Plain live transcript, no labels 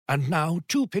And now,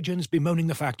 two pigeons bemoaning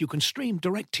the fact you can stream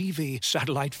DirecTV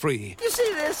satellite-free. You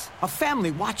see this? A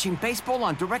family watching baseball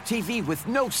on DirecTV with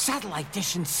no satellite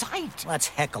dish in sight. Let's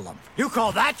heckle them. You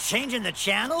call that changing the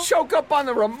channel? Choke up on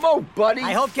the remote, buddy.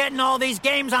 I hope getting all these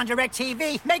games on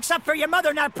DirecTV makes up for your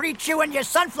mother not pre-chewing your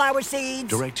sunflower seeds.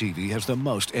 DirecTV has the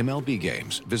most MLB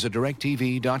games. Visit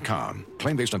DirecTV.com.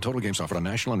 Claim based on total games offered on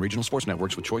national and regional sports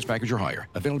networks with choice package or higher.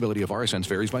 Availability of RSNs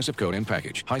varies by zip code and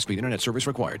package. High-speed internet service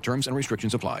required. Terms and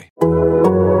restrictions apply.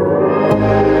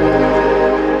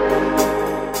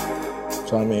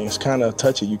 So, I mean, it's kind of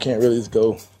touchy. You can't really just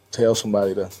go tell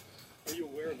somebody to. Are you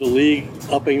aware of the league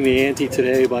upping the ante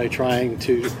today by trying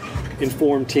to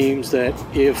inform teams that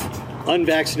if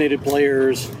unvaccinated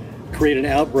players create an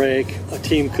outbreak, a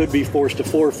team could be forced to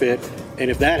forfeit, and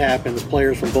if that happens,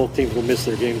 players from both teams will miss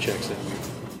their game checks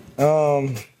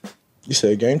then? You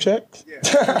said game check? Yeah.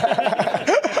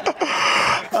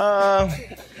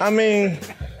 I mean,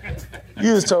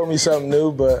 you just told me something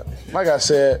new, but like I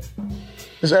said,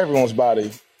 it's everyone's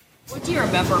body. What do you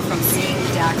remember from seeing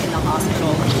Dak in the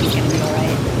hospital? He's going to be all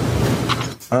right?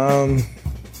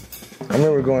 I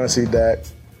remember going to see Dak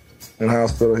in the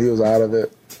hospital. He was out of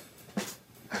it.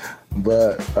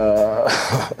 But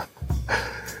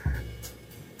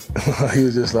he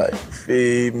was just like,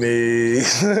 feed me,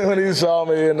 when he saw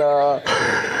me. And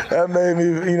that made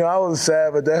me, I was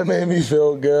sad, but that made me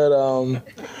feel good.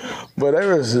 But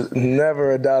there was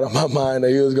never a doubt in my mind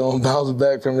that he was going to bounce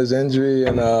back from his injury.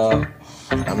 And,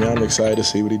 I'm excited to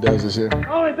see what he does this year. The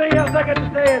only thing else I got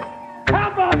to say is,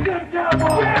 how about them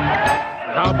Cowboys?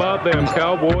 How about them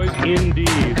Cowboys,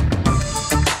 indeed.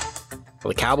 Well,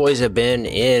 the Cowboys have been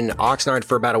in Oxnard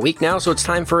for about a week now, so it's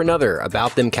time for another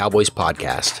About Them Cowboys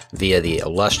podcast via the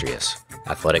illustrious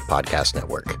Athletic Podcast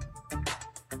Network.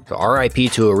 So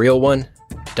RIP to a real one,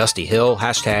 Dusty Hill,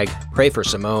 hashtag pray for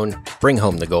Simone, bring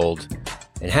home the gold,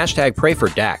 and hashtag pray for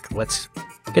Dak. Let's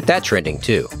get that trending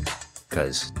too,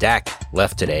 because Dak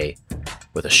left today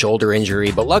with a shoulder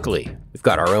injury, but luckily we've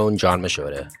got our own Jon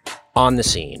Machota on the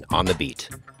scene, on the beat,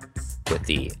 with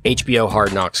the HBO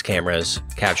Hard Knocks cameras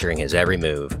capturing his every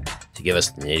move to give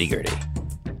us the nitty-gritty.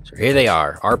 So here they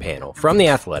are, our panel from The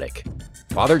Athletic,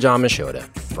 Father Jon Machota,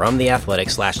 from The Athletic /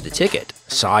 The Ticket,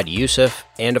 Saad Yousuf,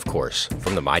 and of course,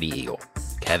 from the Mighty Eagle,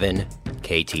 Kevin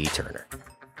KT Turner.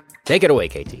 Take it away,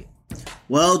 KT.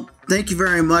 Well, thank you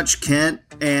very much, Kent,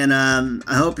 and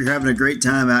I hope you're having a great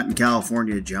time out in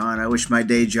California, John. I wish my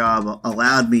day job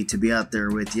allowed me to be out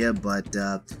there with you, but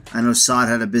I know Saad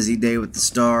had a busy day with the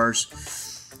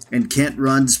Stars, and Kent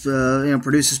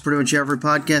produces pretty much every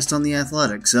podcast on The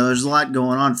Athletic, so there's a lot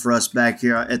going on for us back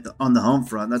here on the home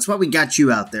front. That's why we got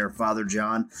you out there, Father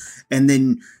John, and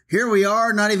then here we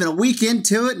are, not even a week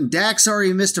into it, and Dak's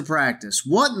already missed a practice.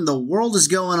 What in the world is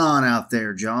going on out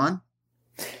there, John?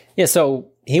 Yeah, so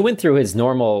he went through his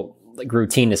normal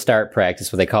routine to start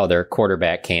practice, what they call their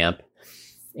quarterback camp,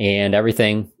 and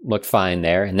everything looked fine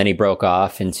there. And then he broke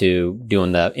off into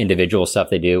doing the individual stuff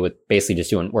they do with basically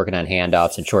just working on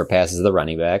handoffs and short passes of the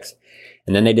running backs.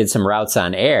 And then they did some routes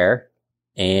on air.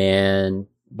 And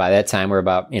by that time, we're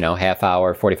about, half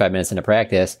hour, 45 minutes into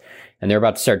practice. And they're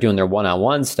about to start doing their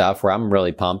one-on-one stuff, where I'm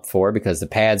really pumped for, because the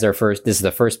pads are first. This is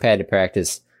the first padded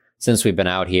practice since we've been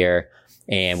out here.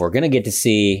 And we're going to get to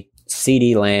see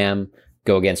CeeDee Lamb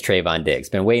go against Trayvon Diggs.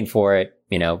 Been waiting for it,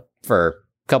 for a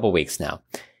couple weeks now.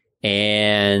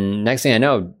 And next thing I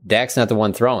know, Dak's not the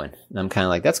one throwing. And I'm kind of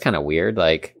like, that's kind of weird.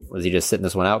 Like, was he just sitting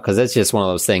this one out? Because it's just one of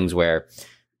those things where,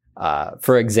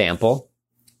 for example,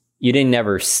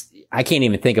 I can't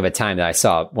even think of a time that I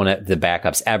saw one of the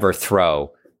backups ever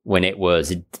throw when it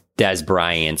was Dez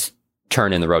Bryant's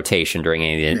turn in the rotation during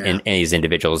any of these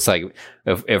individuals. It's like,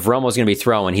 if Romo's going to be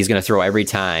throwing, he's going to throw every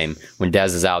time when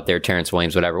Dez is out there, Terrence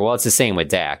Williams, whatever. Well, it's the same with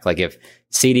Dak. Like, if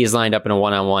CeeDee is lined up in a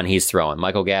one-on-one, he's throwing.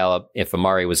 Michael Gallup, if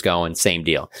Amari was going, same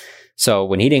deal. So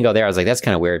when he didn't go there, I was like, that's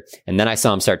kind of weird. And then I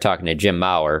saw him start talking to Jim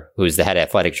Maurer, who's the head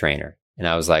athletic trainer. And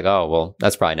I was like, oh, well,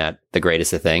 that's probably not the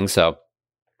greatest of things. So,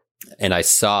 and I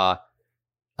saw,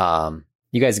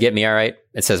 you guys get me all right?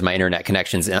 It says my internet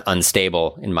connection's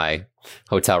unstable in my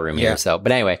hotel room here. So,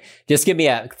 but anyway, just give me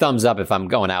a thumbs up if I'm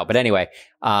going out. But anyway,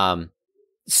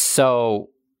 so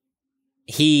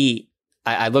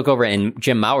I look over and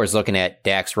Jim Maurer's looking at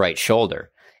Dak's right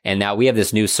shoulder. And now we have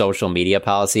this new social media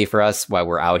policy for us while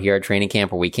we're out here at training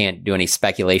camp, where we can't do any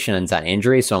speculations on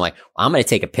injury. So I'm like, well, I'm going to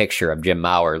take a picture of Jim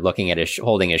Maurer looking at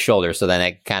holding his shoulder. So then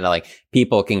it kind of like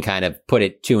people can kind of put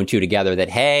it two and two together that,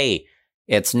 hey,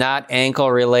 It's not ankle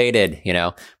related,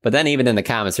 But then even in the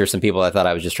comments, there's some people that thought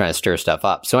I was just trying to stir stuff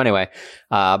up. So anyway,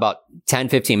 about 10,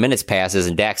 15 minutes passes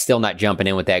and Dak's still not jumping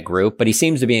in with that group, but he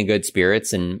seems to be in good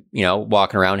spirits and,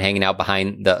 walking around, hanging out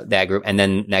behind that group. And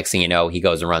then next thing you know, he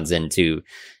goes and runs into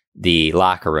the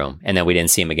locker room. And then we didn't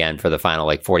see him again for the final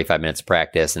 45 minutes of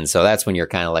practice. And so that's when you're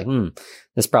kind of like,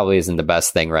 this probably isn't the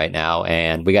best thing right now.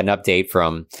 And we got an update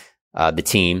from the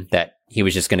team that he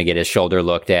was just going to get his shoulder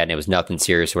looked at and it was nothing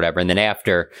serious or whatever. And then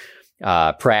after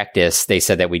practice, they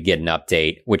said that we'd get an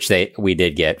update, which we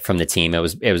did get from the team. It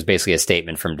was basically a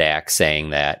statement from Dak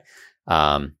saying that,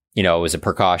 it was a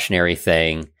precautionary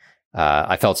thing.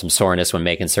 I felt some soreness when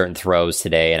making certain throws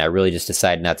today, and I really just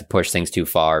decided not to push things too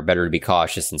far. Better to be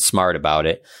cautious and smart about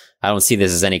it. I don't see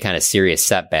this as any kind of serious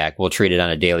setback. We'll treat it on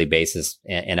a daily basis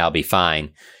and I'll be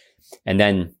fine. And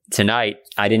then tonight,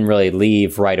 I didn't really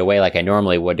leave right away like I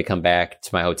normally would to come back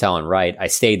to my hotel and write. I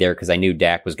stayed there because I knew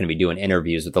Dak was going to be doing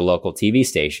interviews with the local TV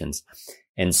stations.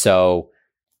 And so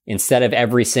instead of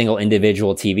every single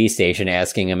individual TV station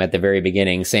asking him at the very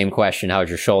beginning, same question, how's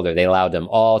your shoulder? They allowed them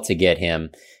all to get him.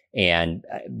 And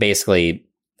basically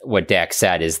what Dak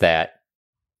said is that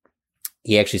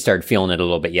he actually started feeling it a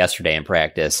little bit yesterday in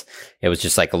practice. It was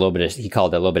just like he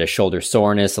called it a little bit of shoulder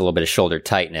soreness, a little bit of shoulder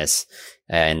tightness.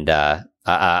 And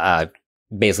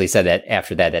basically said that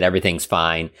after that everything's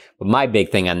fine. But my big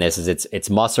thing on this is it's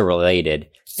muscle related.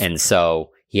 And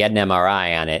so he had an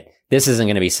MRI on it. This isn't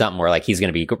going to be something where he's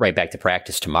going to be right back to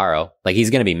practice tomorrow. He's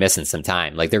going to be missing some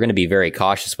time. They're going to be very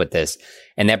cautious with this.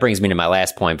 And that brings me to my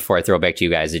last point before I throw it back to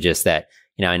you guys. It's just that,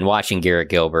 in watching Garrett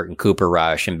Gilbert and Cooper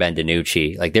Rush and Ben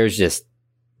DiNucci,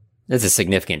 there's a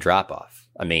significant drop off.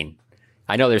 I mean,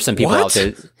 I know there's some people out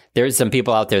there. There's some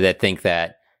people out there that think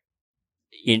that,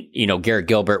 Garrett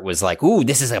Gilbert was like, ooh,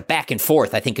 this is a back and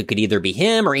forth. I think it could either be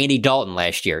him or Andy Dalton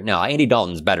last year. No, Andy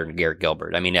Dalton's better than Garrett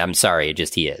Gilbert. I mean, I'm sorry,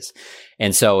 he is.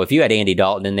 And so if you had Andy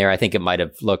Dalton in there, I think it might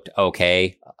have looked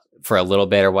okay for a little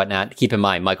bit or whatnot. Keep in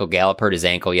mind, Michael Gallup hurt his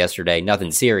ankle yesterday.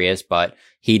 Nothing serious, but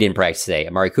he didn't practice today.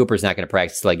 Amari Cooper's not going to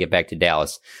practice till I get back to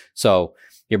Dallas. So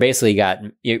you're basically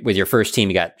with your first team,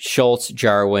 you got Schultz,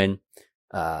 Jarwin,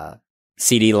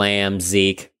 CeeDee Lamb,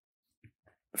 Zeke,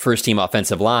 first team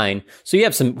offensive line. So you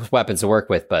have some weapons to work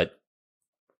with, but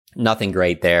nothing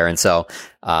great there. And so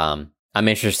I'm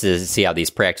interested to see how these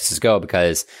practices go,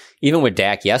 because even with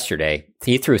Dak yesterday,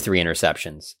 he threw 3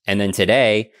 interceptions. And then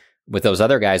today, with those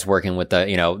other guys working with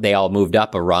they all moved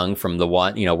up a rung from the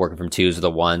one, working from 2s to the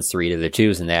 1s, 3 to the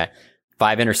 2s, and that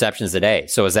 5 interceptions a day.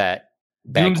 So is that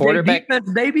bad Doomsday quarterback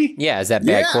defense, baby? Yeah. Is that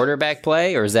bad quarterback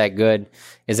play, or is that good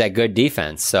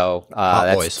defense? So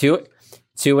that's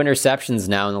two interceptions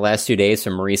now in the last 2 days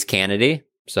from Maurice Kennedy.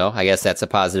 So I guess that's a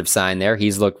positive sign there.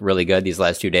 He's looked really good these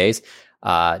last 2 days.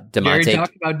 Jerry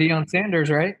talked about Deion Sanders,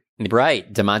 right?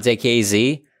 Right. DeMonte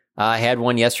KZ had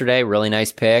one yesterday. Really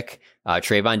nice pick.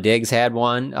 Trayvon Diggs had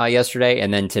one yesterday.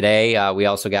 And then today we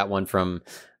also got one from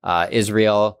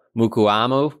Israel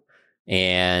Mukuamu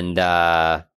and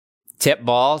tip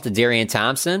ball to Darian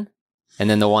Thompson. And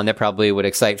then the one that probably would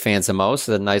excite fans the most,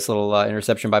 the nice little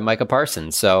interception by Micah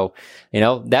Parsons. So,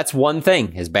 that's one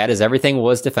thing. As bad as everything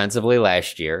was defensively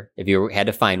last year, if you had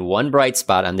to find one bright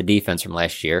spot on the defense from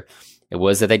last year, it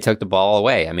was that they took the ball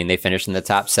away. I mean, they finished in the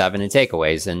top 7 in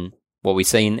takeaways. And what we've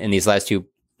seen in these last 2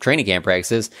 training camp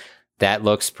practices, that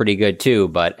looks pretty good too.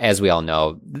 But as we all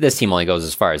know, this team only goes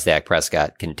as far as Dak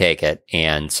Prescott can take it.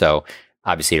 And so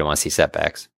obviously you don't want to see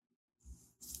setbacks.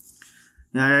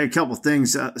 Now, a couple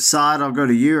things. Saad, I'll go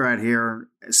to you right here.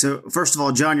 So, first of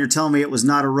all, John, you're telling me it was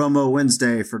not a Romo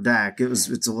Wednesday for Dak. It's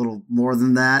a little more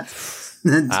than that.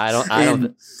 I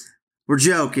don't. We're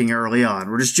joking early on.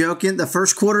 We're just joking. The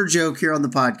first quarter joke here on the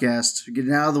podcast.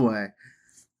 Getting out of the way.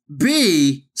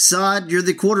 B, Saad, you're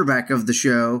the quarterback of the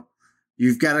show.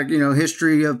 You've got a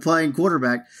history of playing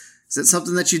quarterback. Is that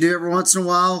something that you do every once in a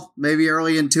while? Maybe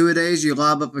early in 2-a-days, you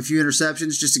lob up a few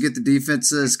interceptions just to get the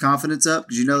defense's confidence up,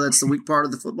 because that's the weak part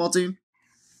of the football team?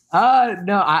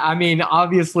 No, I mean,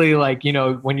 obviously,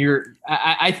 when you're,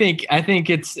 I think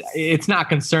it's not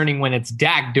concerning when it's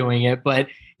Dak doing it, but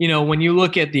when you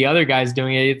look at the other guys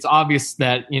doing it, it's obvious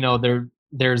that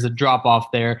there's a drop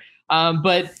off there.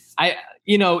 But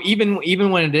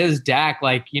even when it is Dak,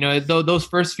 those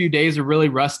first few days are really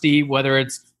rusty, whether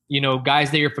it's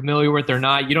guys that you're familiar with or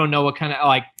not. You don't know what kind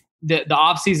of the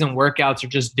off-season workouts are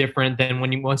just different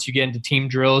than once you get into team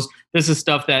drills. This is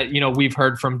stuff that we've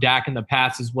heard from Dak in the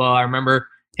past as well. I remember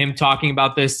him talking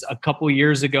about this a couple of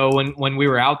years ago when we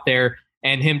were out there,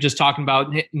 and him just talking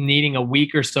about needing a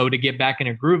week or so to get back in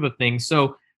a groove of things.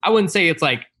 So I wouldn't say it's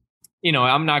I'm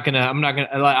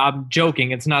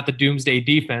joking. It's not the doomsday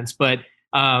defense, but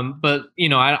But,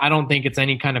 I don't think it's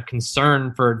any kind of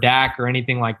concern for Dak or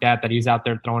anything like that he's out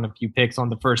there throwing a few picks on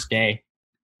the first day.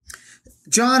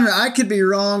 John, I could be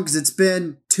wrong because it's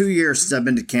been 2 years since I've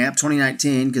been to camp,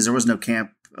 2019, because there was no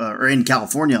camp or in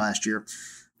California last year.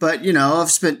 But,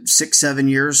 I've spent 6-7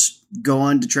 years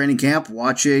going to training camp,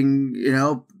 watching,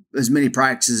 as many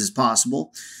practices as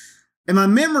possible. And my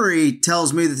memory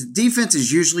tells me that the defense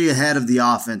is usually ahead of the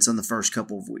offense on the first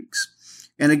couple of weeks.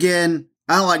 And again,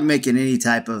 I don't like making any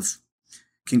type of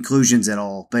conclusions at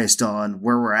all based on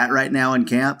where we're at right now in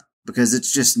camp, because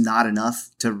it's just not enough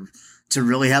to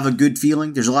really have a good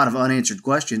feeling. There's a lot of unanswered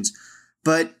questions.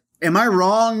 But am I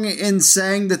wrong in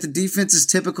saying that the defense is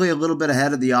typically a little bit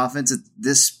ahead of the offense at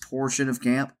this portion of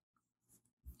camp?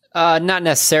 Not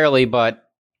necessarily, but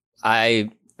I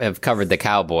have covered the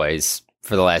Cowboys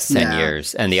for the last 10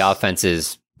 years, and the offense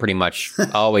has pretty much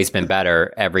always been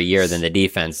better every year than the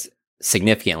defense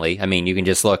significantly. I mean, you can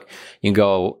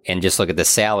go and just look at the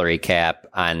salary cap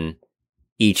on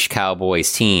each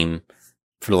Cowboys team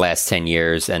for the last 10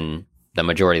 years, and the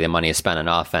majority of the money is spent on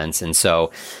offense. And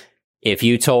so if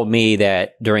you told me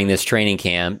that during this training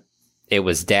camp, it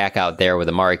was Dak out there with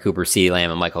Amari Cooper, CeeDee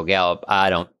Lamb, and Michael Gallup, I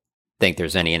don't think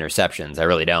there's any interceptions. I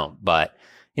really don't. But,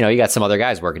 you got some other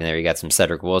guys working in there. You got some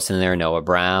Cedric Wilson in there, Noah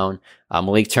Brown,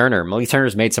 Malik Turner. Malik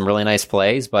Turner's made some really nice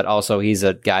plays, but also he's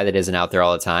a guy that isn't out there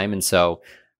all the time. And so,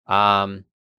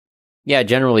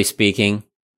 generally speaking,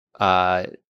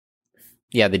 the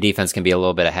defense can be a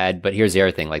little bit ahead. But here's the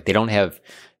other thing. Like, they don't have,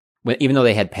 even though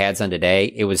they had pads on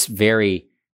today, it was very,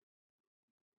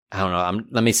 I don't know.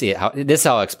 Let me see this.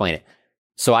 I'll explain it.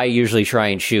 So I usually try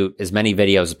and shoot as many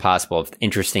videos as possible of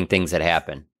interesting things that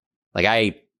happen. Like,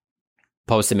 I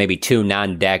posted maybe 2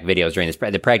 non-Dak videos during this.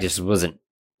 The practice wasn't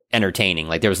entertaining.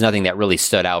 Like, there was nothing that really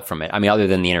stood out from it. I mean, other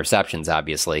than the interceptions,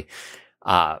 obviously.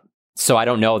 So I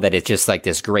don't know that it's just like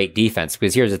this great defense,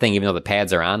 because here's the thing, even though the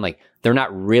pads are on, like, they're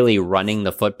not really running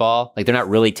the football. Like, they're not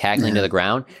really tackling to the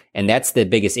ground. And that's the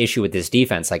biggest issue with this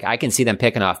defense. Like, I can see them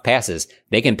picking off passes.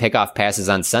 They can pick off passes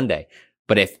on Sunday.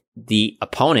 But if the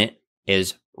opponent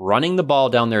is running the ball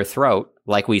down their throat,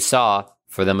 like we saw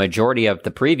for the majority of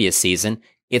the previous season,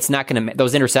 it's not going to,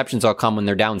 those interceptions all come when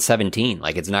they're down 17.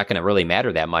 Like, it's not going to really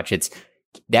matter that much.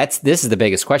 This is the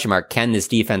biggest question mark. Can this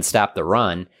defense stop the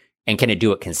run? And can it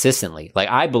do it consistently? Like,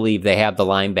 I believe they have the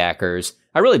linebackers.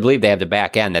 I really believe they have the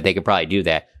back end that they could probably do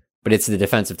that. But it's the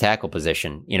defensive tackle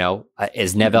position.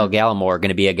 Is Neville Gallimore going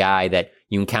to be a guy that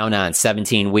you can count on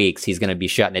 17 weeks? He's going to be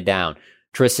shutting it down.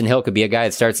 Tristan Hill could be a guy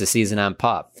that starts the season on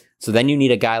pup. So then you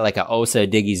need a guy like a Osa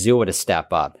Odighizuwa to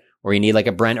step up. Or you need like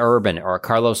a Brent Urban or a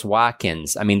Carlos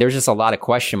Watkins. I mean, there's just a lot of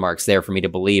question marks there for me to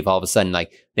believe all of a sudden,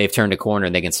 like, they've turned a corner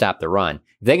and they can stop the run.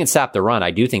 If they can stop the run, I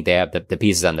do think they have the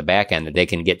pieces on the back end that they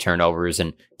can get turnovers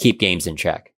and keep games in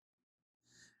check.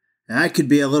 I could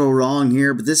be a little wrong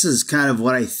here, but this is kind of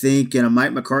what I think in a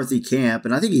Mike McCarthy camp.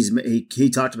 And I think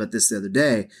he talked about this the other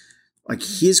day. Like,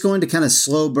 he's going to kind of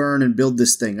slow burn and build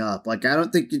this thing up. Like, I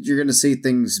don't think you're going to see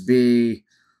things be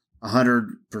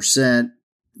 100%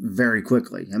 very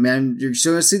quickly. I mean, you're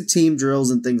still going to see the team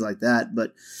drills and things like that,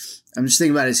 but I'm just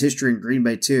thinking about his history in Green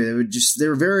Bay too. They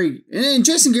were very, and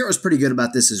Jason Garrett was pretty good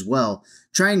about this as well,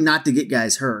 trying not to get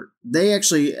guys hurt. They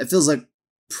actually, it feels like,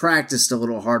 practiced a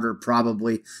little harder,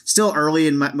 probably. Still early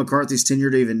in McCarthy's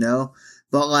tenure to even know,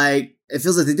 but like, it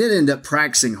feels like they did end up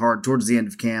practicing hard towards the end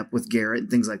of camp with Garrett and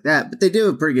things like that, but they do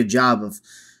a pretty good job of,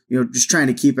 just trying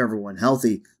to keep everyone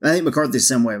healthy. I think McCarthy's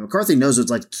the same way. McCarthy knows what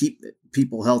it's like to keep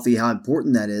people healthy, how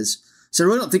important that is. So I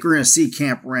really don't think we're going to see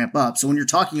camp ramp up. So when you're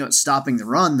talking about stopping the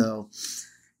run, though,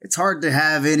 it's hard to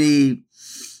have any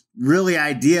really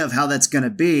idea of how that's going to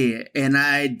be. And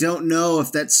I don't know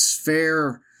if that's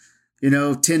fair,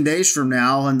 10 days from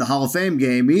now in the Hall of Fame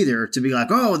game either, to be like,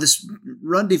 oh, this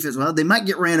run defense, well, they might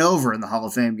get ran over in the Hall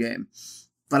of Fame game.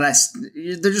 But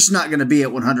they're just not going to be at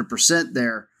 100%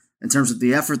 there in terms of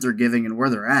the effort they're giving and where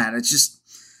they're at.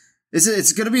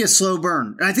 It's going to be a slow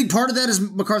burn. And I think part of that is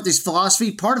McCarthy's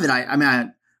philosophy. Part of it,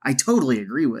 I totally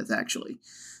agree with, actually.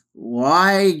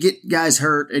 Why get guys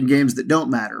hurt in games that don't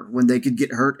matter when they could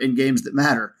get hurt in games that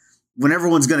matter, when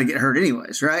everyone's going to get hurt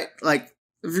anyways, right? Like,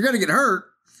 if you're going to get hurt,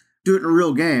 do it in a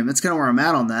real game. That's kind of where I'm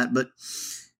at on that. But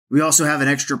we also have an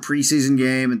extra preseason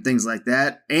game and things like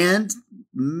that, and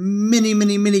many,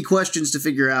 many, many questions to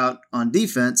figure out on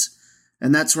defense.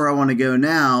 And that's where I want to go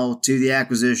now, to the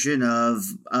acquisition of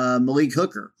Malik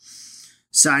Hooker.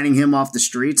 Signing him off the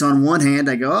streets. On one hand,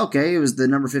 I go, okay, it was the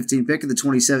number 15 pick of the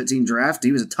 2017 draft.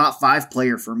 He was a top 5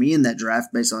 player for me in that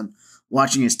draft based on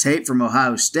watching his tape from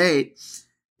Ohio State.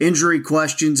 Injury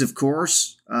questions, of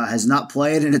course. Has not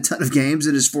played in a ton of games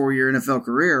in his 4-year NFL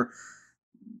career.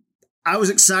 I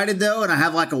was excited though, and I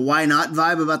have like a why not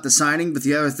vibe about the signing. But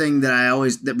the other thing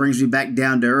that brings me back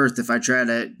down to earth if I try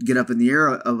to get up in the air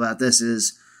about this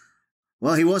is,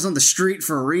 well, he was on the street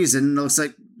for a reason. It looks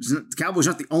like the Cowboys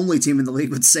aren't the only team in the league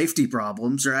with safety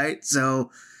problems, right? So,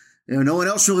 no one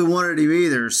else really wanted him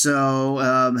either. So,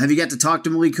 have you got to talk to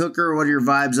Malik Hooker? What are your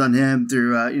vibes on him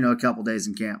through a couple days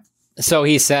in camp? So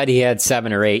he said he had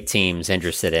 7 or 8 teams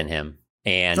interested in him,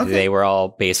 and they were all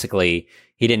basically.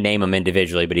 He didn't name them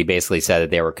individually, but he basically said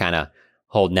that they were kind of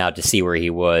holding out to see where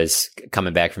he was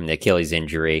coming back from the Achilles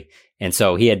injury. And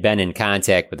so he had been in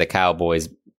contact with the Cowboys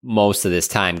most of this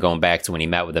time, going back to when he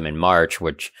met with them in March,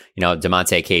 which,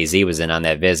 Damontae KZ was in on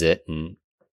that visit. And,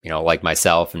 like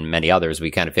myself and many others, we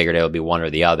kind of figured it would be one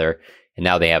or the other. And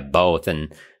now they have both.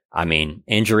 And I mean,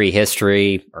 injury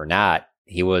history or not,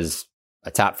 he was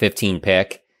a top 15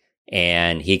 pick.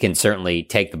 And he can certainly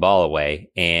take the ball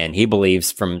away. And he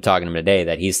believes from talking to him today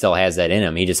that he still has that in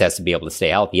him. He just has to be able to stay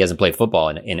healthy. He hasn't played football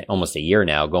in almost a year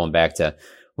now, going back to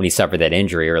when he suffered that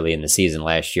injury early in the season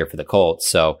last year for the Colts.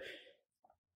 So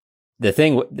the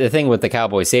thing with the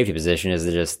Cowboys safety position is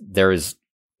that there's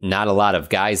not a lot of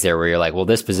guys there where you're like, well,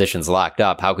 this position's locked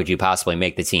up. How could you possibly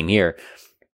make the team here?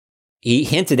 He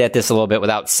hinted at this a little bit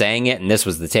without saying it, and this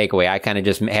was the takeaway I kind of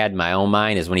just had in my own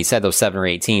mind, is when he said those 7 or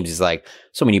 8 teams, he's like,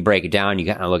 so when you break it down, you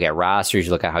kind of look at rosters,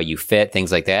 you look at how you fit,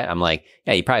 things like that. I'm like,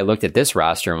 yeah, you probably looked at this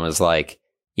roster and was like,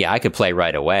 yeah, I could play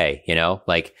right away,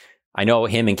 Like, I know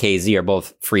him and KZ are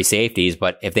both free safeties,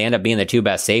 but if they end up being the 2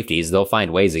 best safeties, they'll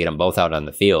find ways to get them both out on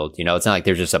the field. It's not like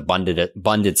there's just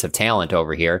abundance of talent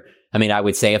over here. I mean, I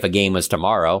would say if a game was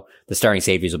tomorrow, the starting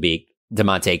safeties would be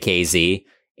Damontae KZ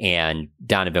and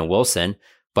Donovan Wilson,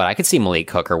 but I could see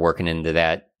Malik Hooker working into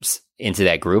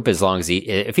that group as long as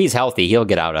if he's healthy, he'll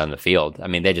get out on the field. I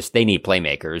mean, they need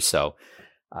playmakers. So,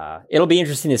 it'll be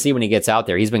interesting to see when he gets out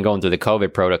there. He's been going through the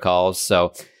COVID protocols.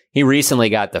 So he recently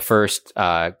got the first,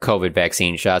 COVID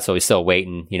vaccine shot. So he's still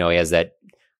waiting. He has that,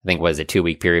 I think,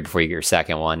 2-week period before you get your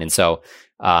second one. And so,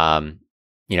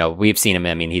 we've seen him.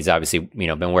 I mean, he's obviously,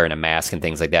 been wearing a mask and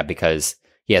things like that because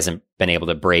he hasn't been able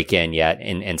to break in yet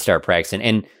and start practicing.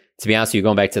 And to be honest with you,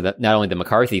 going back to not only the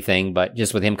McCarthy thing, but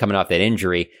just with him coming off that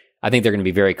injury, I think they're going to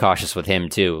be very cautious with him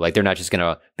too. Like, they're not just going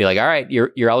to be like, all right,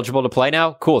 you're eligible to play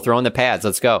now. Cool. Throw in the pads.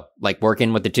 Let's go. Like, work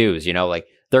in with the 2s, like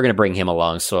they're going to bring him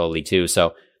along slowly too.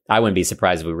 So I wouldn't be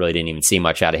surprised if we really didn't even see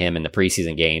much out of him in the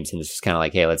preseason games. And it's just kind of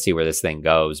like, hey, let's see where this thing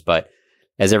goes. But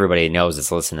as everybody knows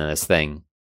that's listening to this thing,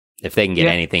 if they can get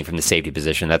anything from the safety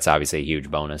position, that's obviously a huge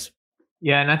bonus.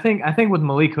 Yeah, and I think with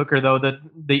Malik Hooker, though,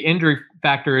 the injury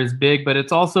factor is big, but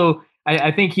it's also,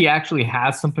 I think he actually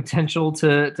has some potential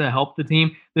to help the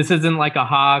team. This isn't like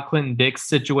a Clinton Dix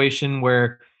situation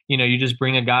where, you just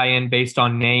bring a guy in based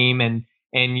on name and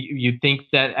you think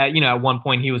that, at one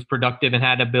point he was productive and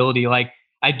had ability. Like,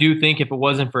 I do think if it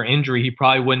wasn't for injury, he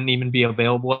probably wouldn't even be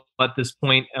available at this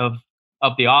point of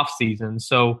the offseason.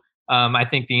 So I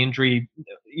think the injury,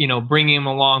 bringing him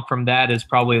along from that is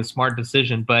probably a smart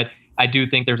decision, but I do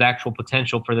think there's actual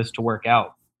potential for this to work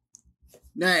out.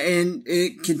 And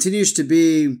it continues to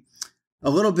be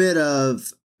a little bit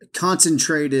of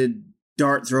concentrated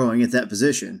dart throwing at that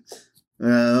position.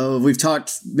 We've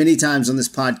talked many times on this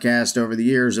podcast over the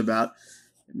years about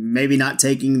maybe not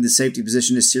taking the safety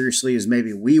position as seriously as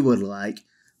maybe we would like,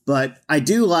 but I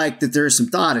do like that there's some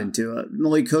thought into it.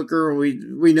 Malik Hooker,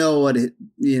 we know what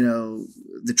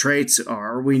the traits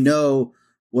are. We know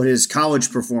what his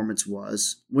college performance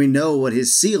was. We know what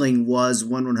his ceiling was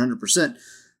 100%.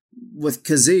 With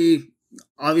KZ,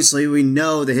 obviously we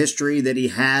know the history that he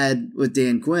had with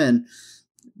Dan Quinn.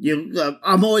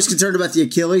 I'm always concerned about the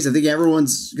Achilles. I think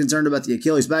everyone's concerned about the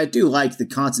Achilles, but I do like the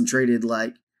concentrated,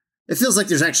 it feels like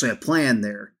there's actually a plan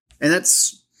there. And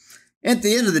that's, at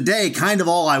the end of the day, kind of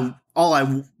all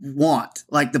I want.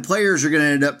 Like, the players are going to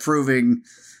end up proving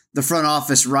the front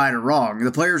office right or wrong.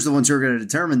 The players are the ones who are going to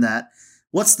determine that.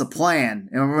 What's the plan?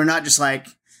 And we're not just like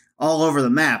all over the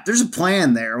map. There's a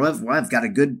plan there. I've got a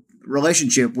good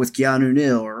relationship with Keanu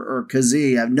Neal or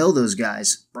KZ. I know those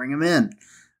guys. Bring them in.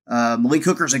 Malik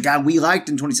Hooker's a guy we liked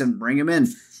in 2017. Bring him in.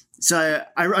 So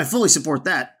I fully support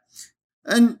that.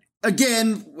 And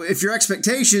again, if your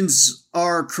expectations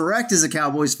are correct as a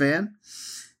Cowboys fan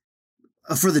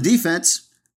for the defense,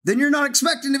 then you're not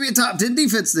expecting to be a top 10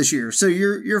 defense this year. So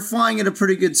you're flying at a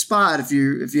pretty good spot if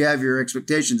you have your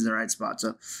expectations in the right spot.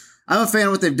 So I'm a fan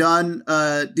of what they've done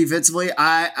defensively.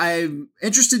 I'm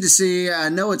interested to see, I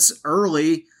know it's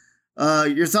early,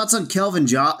 your thoughts on Kelvin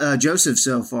Joseph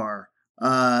so far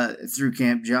through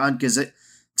camp, John, because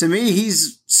to me,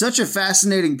 he's such a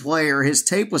fascinating player. His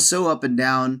tape was so up and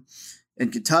down in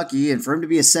Kentucky, and for him to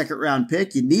be a second-round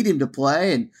pick, you need him to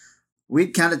play. And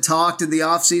we'd kind of talked in the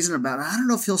offseason about, I don't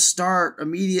know if he'll start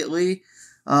immediately.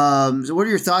 So what are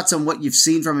your thoughts on what you've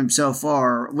seen from him so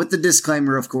far, with the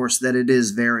disclaimer, of course, that it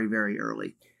is very, very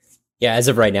early? Yeah, as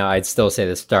of right now, I'd still say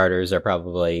the starters are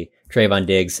probably Trayvon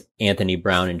Diggs, Anthony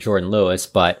Brown, and Jordan Lewis,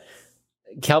 but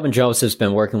Kelvin Joseph's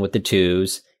been working with the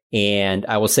twos, and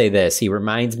I will say this, he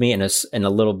reminds me in a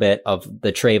little bit of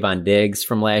the Trayvon Diggs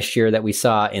from last year that we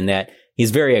saw, in that he's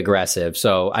very aggressive,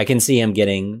 so I can see him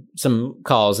getting some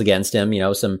calls against him,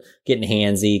 some getting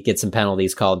handsy, get some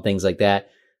penalties called, things like that,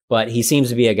 but he seems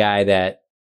to be a guy that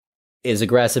is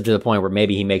aggressive to the point where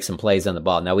maybe he makes some plays on the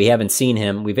ball. Now, we haven't seen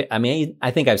him,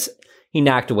 he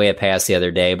knocked away a pass the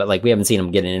other day, but we haven't seen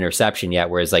him get an interception yet.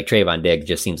 Whereas Trayvon Diggs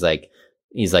just seems like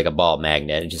he's like a ball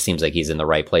magnet. It just seems like he's in the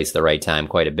right place at the right time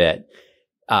quite a bit.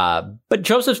 But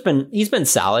Joseph's been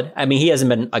solid. He hasn't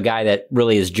been a guy that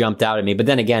really has jumped out at me. But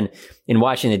then again, in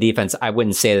watching the defense, I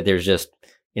wouldn't say that there's just,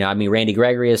 Randy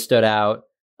Gregory has stood out.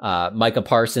 Micah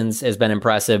Parsons has been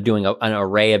impressive, doing an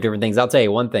array of different things. I'll tell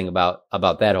you one thing about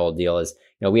that whole deal is,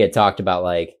 we had talked about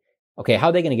okay, how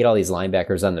are they going to get all these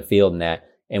linebackers on the field and that?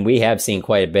 And we have seen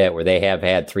quite a bit where they have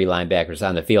had 3 linebackers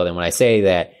on the field. And when I say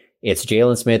that, it's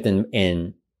Jalen Smith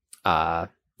and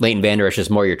Leighton Vander Esch is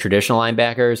more your traditional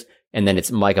linebackers. And then it's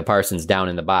Micah Parsons down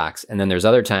in the box. And then there's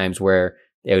other times where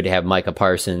they would have Micah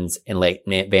Parsons and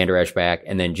Leighton Vander Esch back,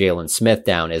 and then Jalen Smith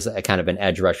down as a kind of an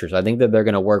edge rusher. So I think that they're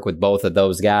going to work with both of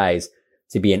those guys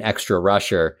to be an extra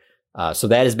rusher. So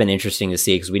that has been interesting to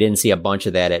see, because we didn't see a bunch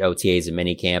of that at OTAs and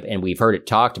minicamp, and we've heard it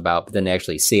talked about, but then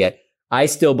actually see it. I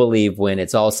still believe when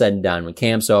it's all said and done, when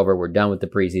camp's over, we're done with the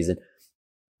preseason,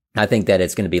 I think that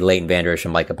it's going to be Leighton Vander Esch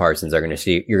and Micah Parsons you're going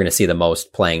to see the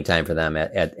most playing time for them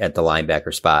at the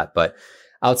linebacker spot. But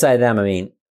outside of them,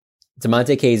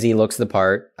 DeMonte Casey looks the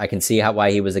part. I can see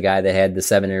why he was a guy that had the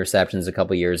 7 interceptions a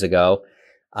couple years ago.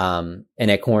 And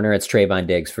at corner, it's Trayvon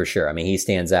Diggs for sure. He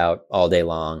stands out all day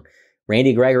long.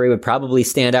 Randy Gregory would probably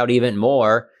stand out even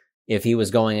more if he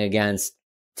was going against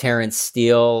Terrence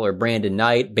Steele or Brandon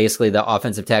Knight, basically the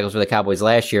offensive tackles for the Cowboys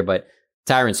last year. But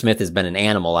Tyron Smith has been an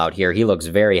animal out here. He looks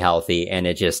very healthy, and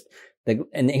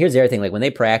and here's the other thing, when they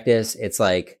practice, it's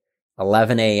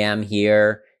 11 a.m.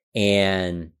 here,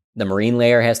 and the marine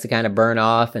layer has to kind of burn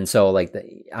off. And so I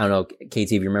don't know, KT,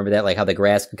 if you remember that, how the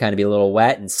grass can kind of be a little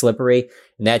wet and slippery,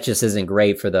 and that just isn't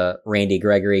great for the Randy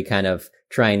Gregory kind of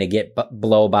trying to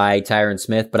blow by Tyron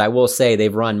Smith. But I will say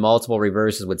they've run multiple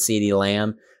reverses with CeeDee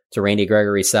Lamb to Randy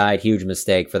Gregory's side. Huge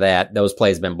mistake for that. Those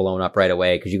plays have been blown up right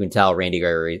away, because you can tell Randy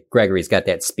Gregory's got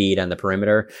that speed on the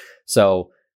perimeter.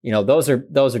 So, those are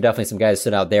definitely some guys that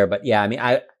stood out there. But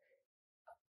yeah,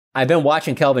 I've been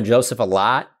watching Kelvin Joseph a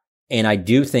lot, and I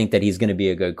do think that he's going to be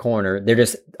a good corner. They're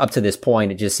just, up to this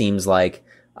point, it just seems like,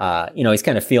 he's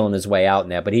kind of feeling his way out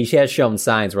in that, but he has shown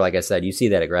signs where, like I said, you see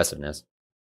that aggressiveness.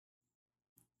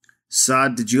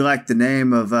 Saad, did you like the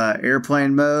name of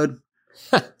Airplane Mode?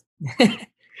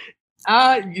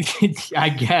 I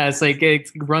guess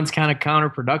it runs kind of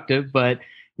counterproductive, but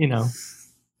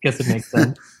guess it makes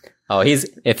sense.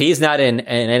 If he's not in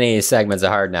any segments of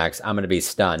Hard Knocks, I'm going to be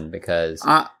stunned, because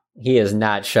he is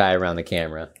not shy around the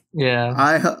camera. Yeah,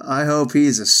 I hope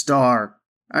he's a star.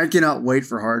 I cannot wait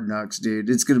for Hard Knocks, dude.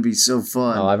 It's going to be so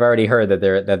fun. Oh, I've already heard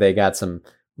that they got some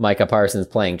Micah Parsons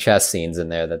playing chess scenes in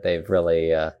there that they've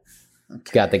really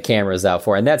got the cameras out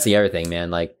for, and that's the other thing,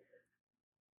 man.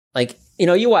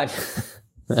 You watch.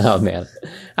 Oh man,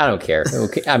 I don't care. Who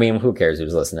cares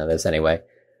who's listening to this anyway?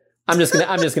 I'm just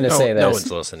gonna say this. No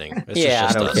one's listening. It's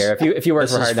I don't care if you work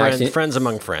for Hard Knocks. Friends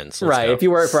among friends. Right. If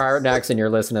you work for Hard Knocks and you're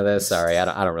listening to this, sorry,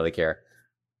 I don't really care.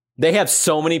 They have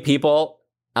so many people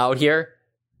out here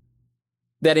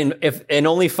that in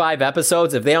only 5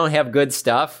 episodes, if they don't have good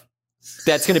stuff,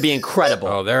 that's going to be incredible.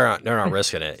 Oh, they're not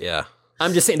risking it. Yeah.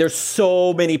 I'm just saying, there's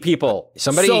so many people.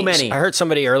 So many. I heard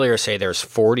somebody earlier say there's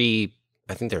 40.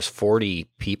 I think there's 40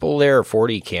 people there, or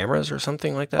 40 cameras or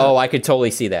something like that. Oh, I could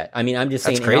totally see that. I'm just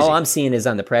saying, crazy. All I'm seeing is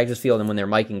on the practice field and when they're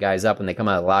micing guys up when they come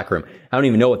out of the locker room. I don't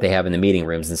even know what they have in the meeting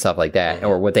rooms and stuff like that,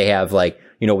 or what they have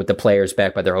with the players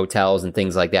back by their hotels and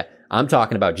things like that. I'm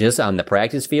talking about just on the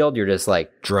practice field. You're just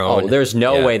drone. Oh, there's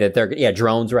no way that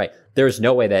drones, right. There's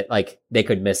no way that they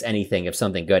could miss anything if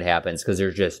something good happens, because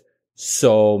there's just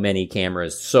so many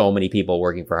cameras, so many people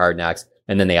working for Hard Knocks.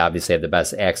 And then they obviously have the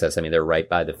best access. They're right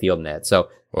by the field net. So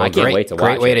I can't wait to watch it.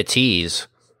 Great way to tease.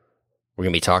 We're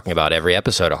going to be talking about every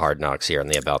episode of Hard Knocks here on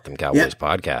the About Them Cowboys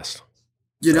podcast.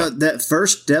 That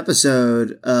first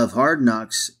episode of Hard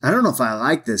Knocks, I don't know if I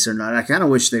like this or not. I kind of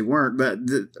wish they weren't, but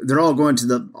they're all going to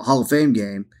the Hall of Fame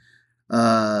game.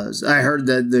 I heard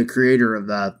that the creator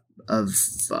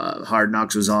of Hard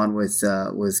Knocks was on with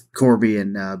Corby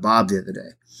and Bob the other day.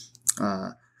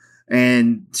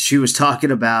 And she was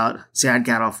talking about, see, I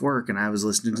got off work and I was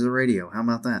listening to the radio. How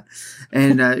about that?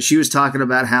 And she was talking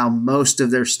about how most of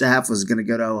their staff was going to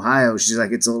go to Ohio. She's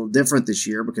like, it's a little different this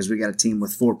year because we got a team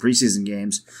with 4 preseason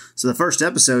games. So the first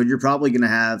episode, you're probably going to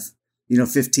have,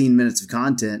 15 minutes of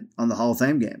content on the Hall of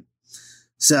Fame game.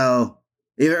 So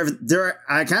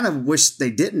I kind of wish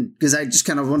they didn't, because I just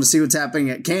kind of want to see what's happening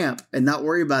at camp and not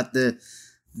worry about the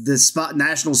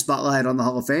national spotlight on the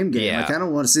Hall of Fame game. I kind of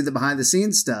want to see the behind the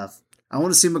scenes stuff. I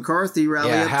want to see McCarthy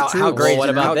rally up the troops. How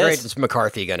great is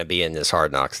McCarthy going to be in this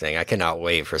Hard Knocks thing? I cannot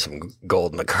wait for some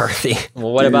gold McCarthy.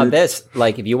 Well, what about this?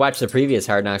 Like, if you watch the previous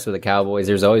Hard Knocks with the Cowboys,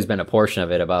 there's always been a portion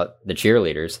of it about the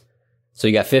cheerleaders. So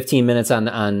you got 15 minutes on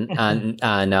the Hall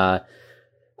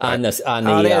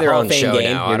of Fame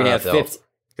game. You're going to have 15.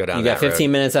 Go down. You got 15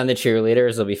 minutes on the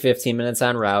cheerleaders. There'll be 15 minutes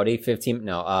on Rowdy. 15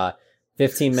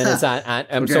 minutes on.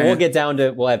 Okay. So we'll get down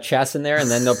to, we'll have chess in there,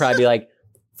 and then there'll probably be like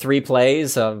 3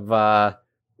 plays of,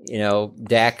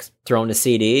 Dak throwing a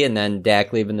CD and then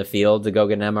Dak leaving the field to go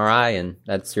get an MRI, and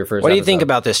that's your first. What do you think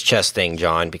about this chess thing,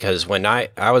 John? Because when I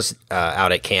was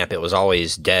out at camp, it was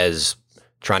always Dez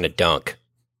trying to dunk,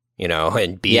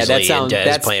 and Beasley and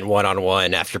Dez playing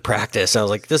one-on-one after practice. I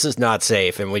was like, this is not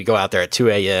safe. And we'd go out there at 2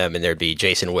 a.m. and there'd be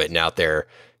Jason Witten out there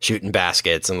shooting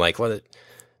baskets. And like, what? I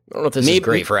don't know if this is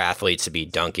great for athletes to be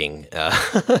dunking.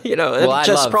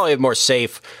 Just probably a more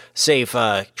safe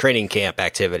training camp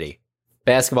activity.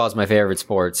 Basketball is my favorite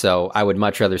sport, so I would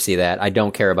much rather see that. I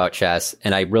don't care about chess,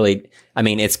 and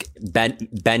it's Ben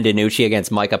DiNucci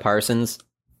against Micah Parsons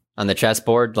on the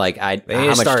chessboard. Like, how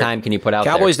much time can you put out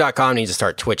there? Cowboys.com needs to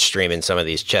start Twitch streaming some of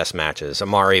these chess matches.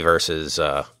 Amari versus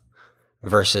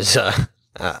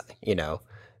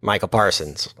Michael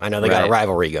Parsons. I know they got a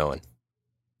rivalry going.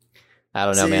 I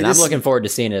don't know, man. I'm looking forward to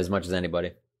seeing it as much as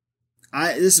anybody.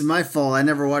 This is my fault. I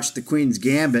never watched the Queen's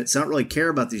Gambit, so I don't really care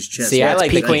about these chess. See, I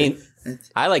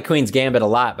like Queen's Gambit a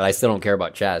lot, but I still don't care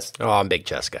about chess. Oh, I'm a big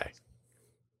chess guy.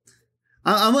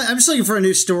 I'm just looking for a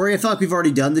new story. I feel like we've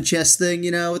already done the chess thing,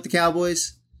 with the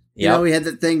Cowboys. We had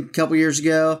that thing a couple years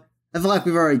ago. I feel like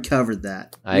we've already covered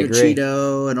that. I agree.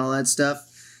 Cheeto and all that stuff.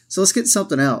 So let's get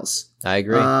something else. I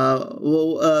agree.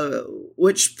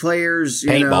 Which players,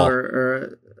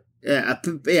 paintball.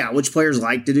 Which players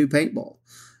like to do paintball?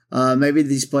 Maybe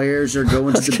these players are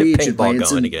going to the beach and playing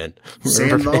some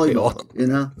sand volleyball.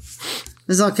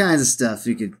 There's all kinds of stuff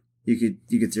you could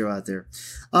throw out there.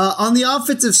 On the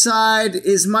offensive side,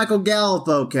 is Michael Gallup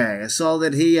okay? I saw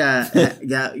that he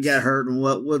got hurt in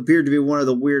what appeared to be one of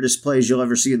the weirdest plays you'll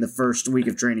ever see in the first week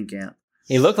of training camp.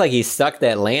 He looked like he stuck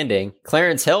that landing.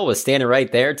 Clarence Hill was standing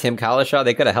right there. Tim Collishaw,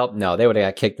 they could have helped. No, they would have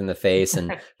got kicked in the face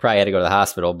and probably had to go to the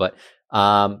hospital. But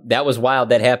that was wild.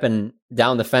 That happened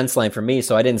down the fence line for me,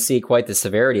 so I didn't see quite the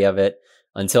severity of it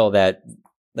until the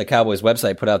Cowboys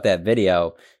website put out that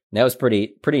video. And that was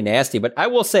pretty nasty. But I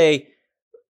will say,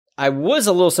 I was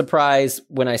a little surprised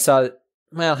when I saw.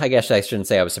 Well, I guess I shouldn't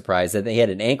say I was surprised that he had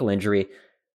an ankle injury,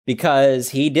 because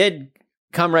he did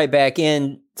come right back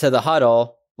in to the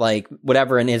huddle, like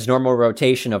whatever, in his normal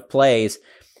rotation of plays,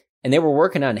 and they were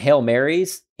working on Hail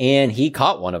Marys, and he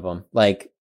caught one of them.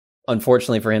 Like,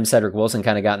 unfortunately for him, Cedric Wilson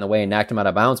kind of got in the way and knocked him out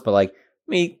of bounds. But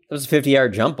it was a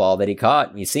 50-yard jump ball that he caught,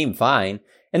 and he seemed fine.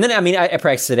 And then, I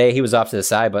practiced today. He was off to the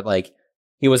side, but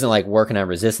he wasn't working on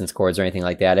resistance cords or anything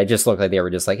like that. It just looked like they were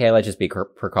just hey, let's just be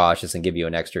precautious and give you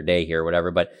an extra day here or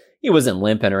whatever. But he wasn't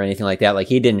limping or anything like that.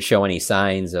 He didn't show any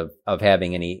signs of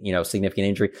having any, significant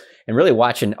injury. And really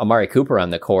watching Amari Cooper on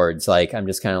the cords, I'm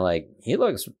just kind of he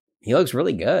looks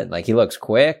really good. He looks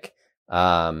quick.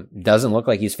 Doesn't look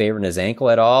like he's favoring his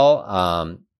ankle at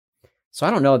all. So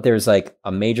I don't know if there's a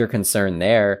major concern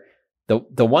there.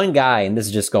 The one guy, and this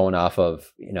is just going off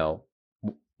of,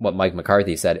 what Mike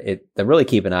McCarthy said, to really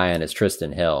keep an eye on is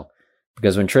Tristan Hill.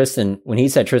 Because when he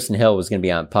said Tristan Hill was going to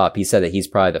be on PUP, he said that he's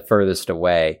probably the furthest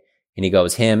away. And he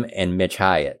goes, him and Mitch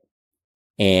Hyatt.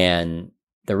 And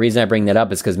the reason I bring that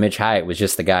up is because Mitch Hyatt was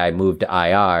just the guy moved to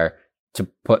IR to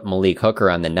put Malik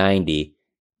Hooker on the 90.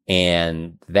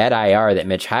 And that IR that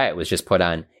Mitch Hyatt was just put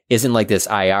on isn't like this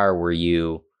IR where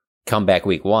you come back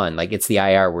week 1. It's the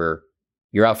IR where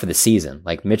you're out for the season.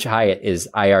 Mitch Hyatt is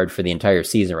IR'd for the entire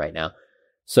season right now.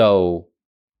 So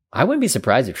I wouldn't be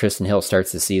surprised if Tristan Hill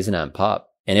starts the season on PUP.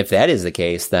 And if that is the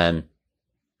case, then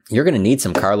you're going to need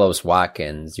some Carlos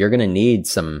Watkins. You're going to need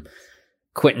some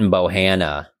Quinton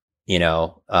Bohanna,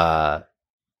 Osa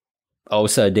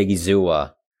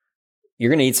Odighizuwa. You're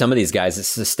going to need some of these guys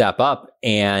to step up.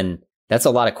 And that's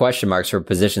a lot of question marks for a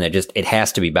position that it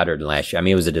has to be better than last year.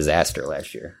 It was a disaster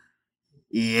last year.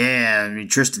 Yeah, I mean,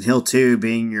 Tristan Hill, too,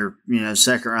 being your,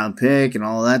 second-round pick and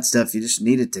all that stuff, you just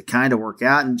needed to kind of work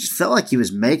out, and just felt like he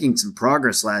was making some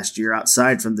progress last year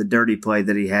outside from the dirty play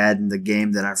that he had in the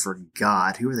game that I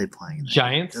forgot. Who were they playing?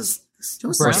 Giants?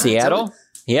 Or Seattle?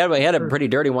 He had a pretty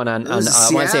dirty one on I want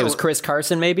to say it was Chris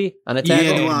Carson, maybe, on a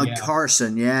tackle. Yeah,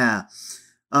 Carson, yeah.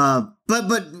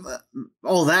 But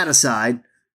all that aside,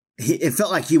 it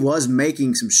felt like he was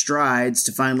making some strides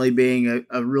to finally being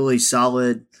a really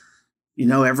solid,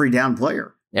 every down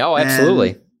player. Oh,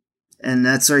 absolutely. And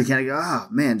that's where you kind of go, oh,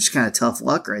 man, just kind of tough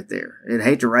luck right there. I'd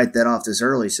hate to write that off this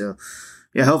early. So,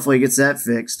 yeah, hopefully he gets that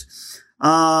fixed.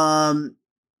 The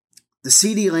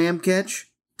CeeDee Lamb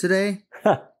catch today.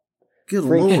 Good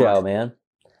Freak Lord. show, man.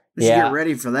 We should get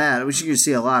ready for that. We should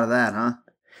see a lot of that, huh?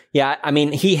 Yeah, I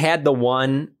mean, he had the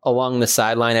one along the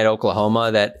sideline at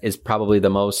Oklahoma that is probably the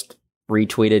most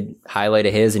retweeted highlight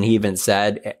of his, and he even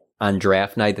said on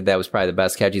draft night that was probably the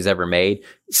best catch he's ever made.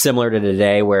 Similar to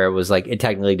today, where it was like it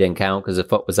technically didn't count because the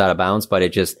foot was out of bounds, but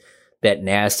it just that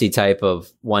nasty type of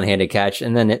one-handed catch.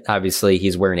 And then obviously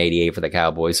he's wearing 88 for the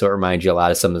Cowboys, so it reminds you a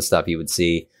lot of some of the stuff you would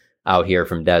see out here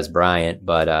from Dez Bryant.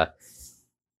 But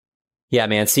yeah,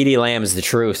 man, CeeDee Lamb is the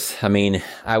truth. I mean,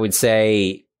 I would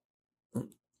say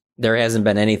there hasn't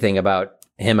been anything about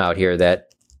him out here that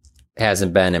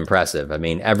hasn't been impressive. I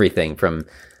mean, everything from,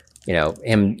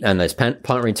 him on this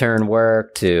punt return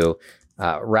work to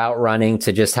route running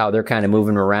to just how they're kind of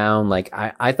moving around. Like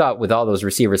I thought with all those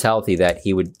receivers healthy that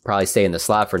he would probably stay in the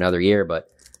slot for another year, but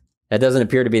that doesn't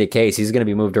appear to be the case. He's going to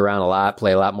be moved around a lot,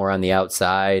 play a lot more on the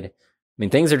outside. I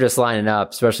mean, things are just lining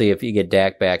up, especially if you get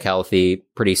Dak back healthy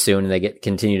pretty soon and they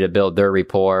continue to build their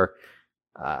rapport.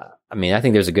 I mean, I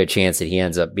think there's a good chance that he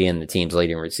ends up being the team's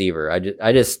leading receiver.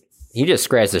 He just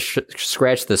scratched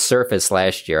the surface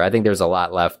last year. I think there's a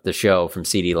lot left to show from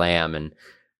CeeDee Lamb. And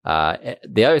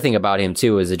the other thing about him,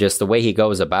 too, is just the way he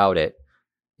goes about it.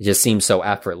 It just seems so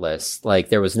effortless. Like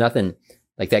there was nothing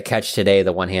like that catch today,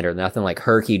 the one-hander, nothing like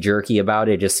herky-jerky about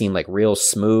it. It just seemed like real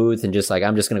smooth and just like,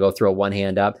 I'm just going to go throw one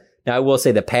hand up. Now, I will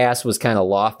say the pass was kind of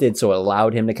lofted, so it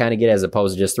allowed him to kind of get as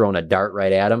opposed to just throwing a dart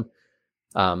right at him.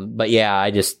 But yeah,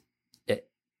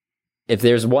 if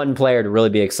there's one player to really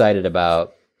be excited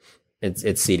about, it's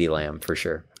CeeDee Lamb for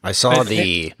sure. I saw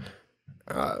the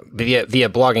via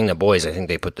Blogging the Boys. I think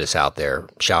they put this out there.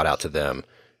 Shout out to them.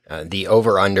 The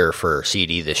over/under for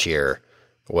CD this year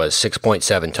was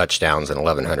 6.7 touchdowns and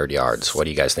 1,100 yards. What do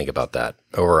you guys think about that?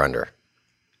 Over/under.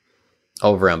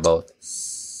 Over on both.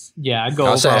 Yeah, I'd go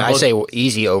over. I say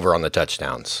easy over on the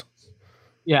touchdowns.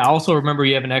 Yeah. Also, remember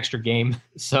you have an extra game,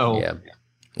 so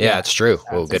yeah, it's true.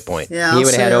 Oh, good point. Yeah, he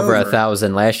would have had over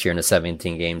 1,000 last year in a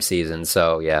 17-game season.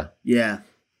 So yeah.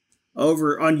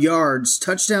 Over on yards,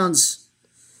 touchdowns.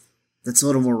 That's a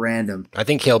little more random. I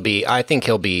think he'll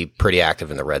be pretty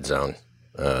active in the red zone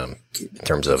in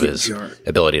terms of his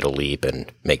ability to leap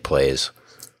and make plays.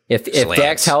 If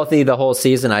Dak's healthy the whole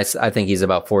season, I think he's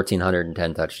about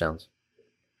 1,410 touchdowns.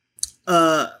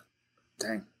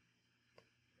 Dang.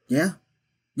 Yeah.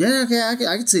 Okay, I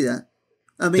can see that.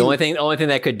 I mean, the only thing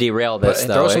that could derail this,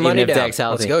 though, throw some money even if down. Dak's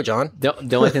healthy, let's go, John.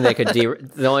 The only thing that could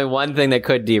the only one thing that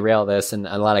could derail this, and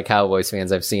a lot of Cowboys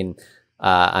fans I've seen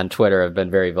on Twitter have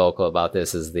been very vocal about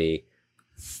this, is a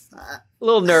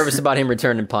little nervous about him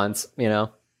returning punts.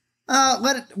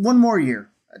 Let it one more year.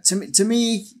 To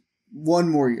me, one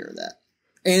more year of that.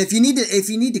 And if you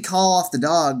need to call off the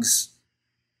dogs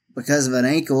because of an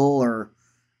ankle or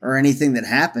anything that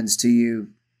happens to you,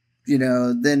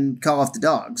 then call off the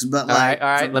dogs. But all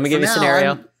right. Let me give you a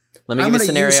scenario. I'm going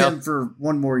to use him for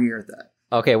one more year at that.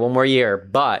 Okay, one more year.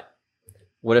 But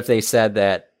what if they said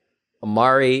that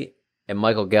Amari and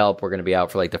Michael Gallup were going to be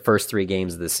out for like the first 3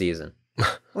 games of the season?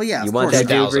 Well, yeah, you want that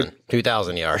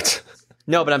 2,000 yards.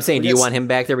 No, but I'm saying, do you want him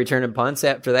back there returning punts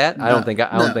after that? No, I don't think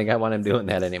I want him doing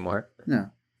that anymore. No,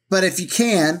 but if you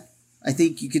can, I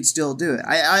think you could still do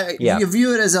it. You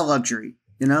view it as a luxury,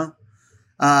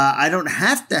 I don't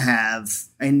have to have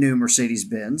a new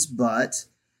Mercedes-Benz, but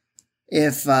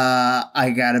if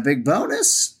I got a big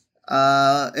bonus,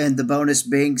 and the bonus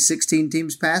being 16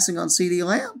 teams passing on CeeDee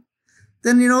Lamb,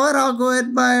 then you know what? I'll go ahead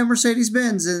and buy a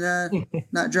Mercedes-Benz and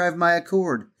not drive my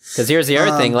Accord. Because here's the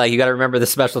other thing, like you got to remember the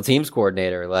special teams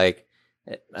coordinator. Like,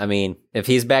 I mean, if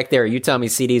he's back there, you tell me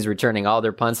CD's returning all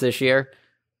their punts this year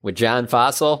with John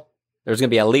Fossil, there's going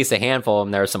to be at least a handful of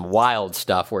them. There's some wild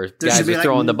stuff where guys are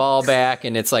throwing the ball back,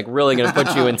 and it's like really going to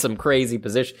put you in some crazy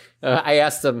position. I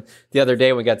asked him the other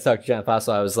day when we got to talk to John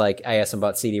Fossil, I asked him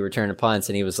about CD returning punts,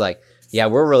 and he was like, yeah,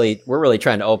 we're really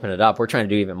trying to open it up. We're trying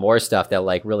to do even more stuff that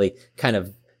like really kind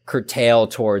of curtail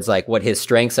towards like what his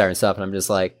strengths are and stuff. And I'm just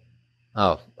like,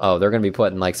 they're going to be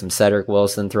putting like some Cedric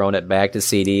Wilson throwing it back to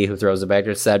CD, who throws it back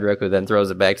to Cedric, who then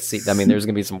throws it back to CD. I mean, there's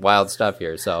going to be some wild stuff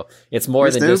here. So it's more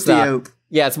than just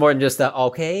it's more than just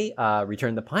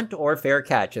return the punt or fair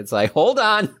catch. It's like, hold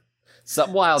on,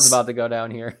 something wild's about to go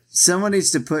down here. Someone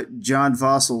needs to put John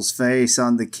Fossil's face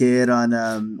on the kid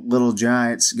on Little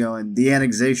Giants going, the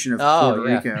annexation of Puerto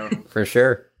Rico. For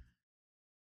sure.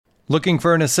 Looking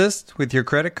for an assist with your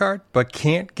credit card, but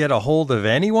can't get a hold of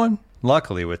anyone?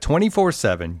 Luckily, with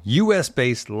 24/7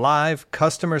 U.S.-based live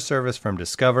customer service from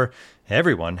Discover,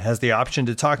 everyone has the option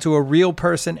to talk to a real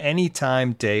person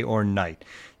anytime, day or night.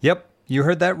 Yep, you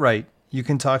heard that right. You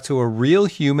can talk to a real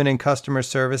human in customer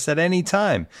service at any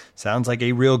time. Sounds like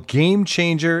a real game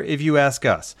changer if you ask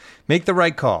us. Make the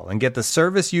right call and get the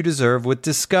service you deserve with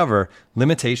Discover.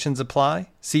 Limitations apply.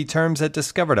 See terms at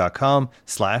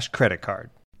discover.com/creditcard.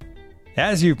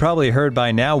 As you've probably heard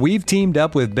by now, we've teamed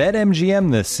up with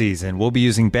BetMGM this season. We'll be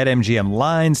using BetMGM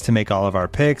lines to make all of our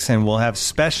picks, and we'll have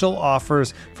special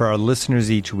offers for our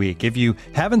listeners each week. If you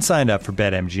haven't signed up for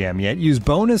BetMGM yet, use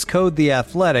bonus code The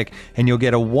Athletic, and you'll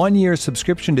get a 1-year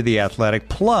subscription to The Athletic,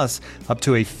 plus up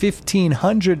to a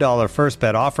 $1,500 first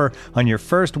bet offer on your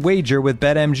first wager with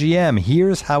BetMGM.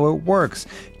 Here's how it works.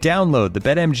 Download the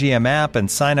BetMGM app and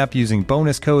sign up using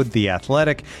bonus code The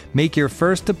Athletic. Make your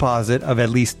first deposit of at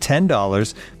least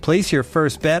 $10. Place your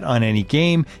first bet on any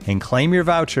game and claim your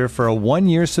voucher for a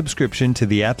 1-year subscription to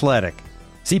The Athletic.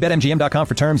 See BetMGM.com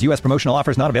for terms. U.S. promotional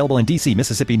offers not available in D.C.,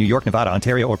 Mississippi, New York, Nevada,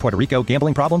 Ontario, or Puerto Rico.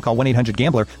 Gambling problem? Call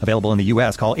 1-800-GAMBLER. Available in the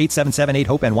U.S. Call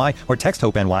 877-8-HOPE-NY or text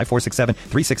HOPE-NY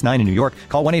 467-369 in New York.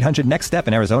 Call 1-800-NEXT-STEP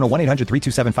in Arizona.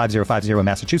 1-800-327-5050 in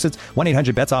Massachusetts.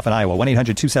 1-800-BETS-OFF in Iowa.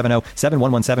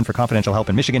 1-800-270-7117 for confidential help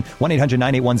in Michigan.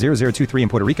 1-800-981-0023 in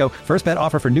Puerto Rico. First bet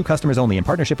offer for new customers only in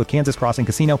partnership with Kansas Crossing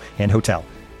Casino and Hotel.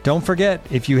 Don't forget,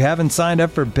 if you haven't signed up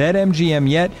for BetMGM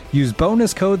yet, use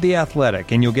bonus code The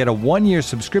Athletic, and you'll get a 1-year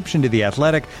subscription to The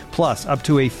Athletic, plus up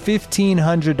to a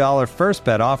 $1,500 first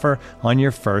bet offer on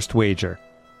your first wager.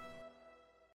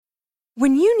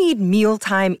 When you need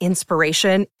mealtime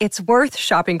inspiration, it's worth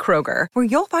shopping Kroger, where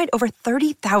you'll find over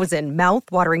 30,000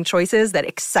 mouth-watering choices that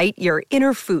excite your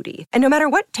inner foodie. And no matter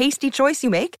what tasty choice you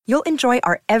make, you'll enjoy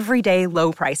our everyday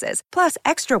low prices, plus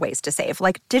extra ways to save,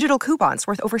 like digital coupons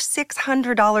worth over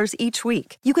 $600 each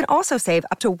week. You can also save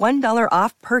up to $1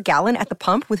 off per gallon at the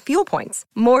pump with fuel points.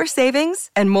 More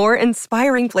savings and more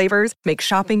inspiring flavors make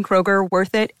shopping Kroger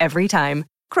worth it every time.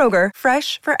 Kroger,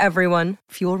 fresh for everyone.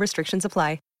 Fuel restrictions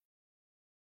apply.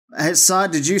 Hey,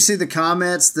 Saad, did you see the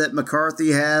comments that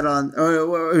McCarthy had on,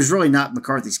 it was really not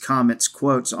McCarthy's comments,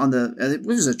 quotes on it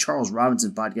was a Charles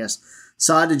Robinson podcast.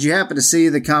 Saad, did you happen to see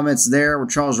the comments there where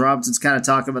Charles Robinson's kind of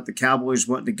talking about the Cowboys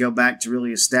wanting to go back to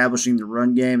really establishing the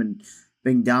run game and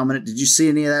being dominant? Did you see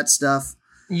any of that stuff?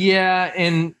 Yeah.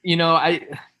 And,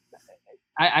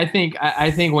 I think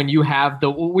when you have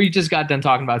we just got done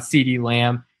talking about CeeDee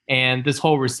Lamb and this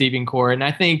whole receiving core. And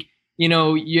I think,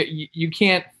 you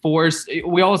can't force.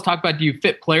 We always talk about, do you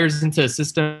fit players into a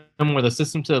system or the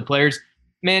system to the players?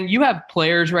 Man, you have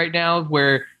players right now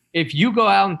where if you go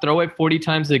out and throw it 40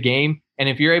 times a game, and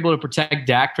if you're able to protect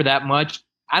Dak for that much,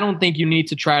 I don't think you need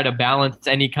to try to balance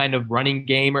any kind of running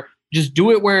game, or just do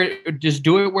it where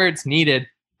it's needed.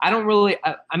 I don't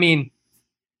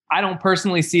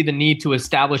personally see the need to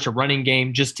establish a running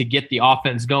game just to get the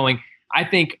offense going. I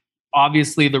think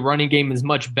obviously the running game is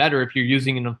much better if you're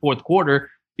using it in the fourth quarter,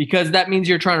 because that means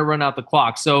you're trying to run out the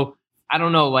clock. So I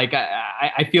don't know. Like,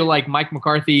 I feel like Mike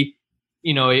McCarthy,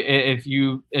 if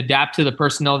you adapt to the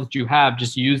personnel that you have,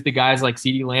 just use the guys like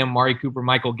CeeDee Lamb, Mari Cooper,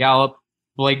 Michael Gallup,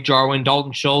 Blake Jarwin,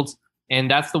 Dalton Schultz. And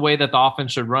that's the way that the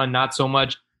offense should run. Not so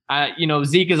much,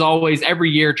 Zeke is always,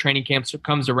 every year training camp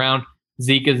comes around,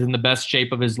 Zeke is in the best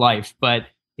shape of his life, but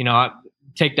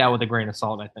take that with a grain of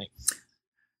salt, I think.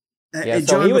 Yeah, so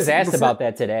John, he was asked about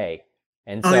that today.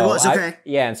 And so he was? Okay.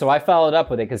 And so I followed up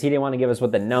with it because he didn't want to give us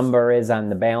what the number is on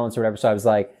the balance or whatever. So I was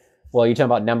like, well, you're talking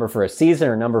about number for a season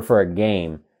or number for a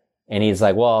game? And he's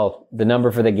like, well, the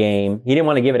number for the game. He didn't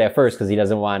want to give it at first because he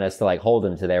doesn't want us to like hold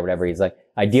him to there or whatever. He's like,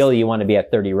 ideally you want to be at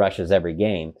 30 rushes every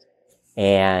game.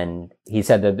 And he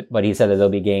said that there'll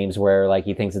be games where like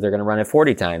he thinks that they're going to run it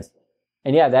 40 times.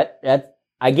 And yeah, that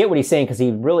I get what he's saying, because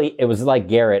it was like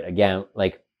Garrett again,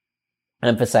 like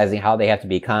emphasizing how they have to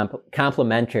be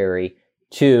complementary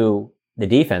to the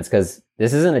defense, because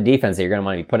this isn't a defense that you're going to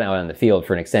want to be putting out on the field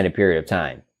for an extended period of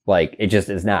time. Like, it just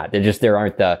is not. There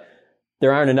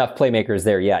aren't enough playmakers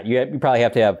there yet. You probably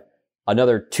have to have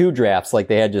another 2 drafts like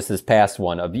they had just this past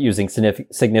one of using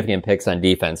significant picks on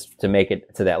defense to make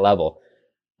it to that level.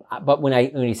 But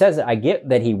when he says it, I get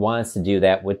that he wants to do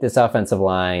that with this offensive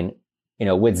line,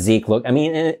 with Zeke. Look, I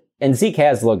mean, and Zeke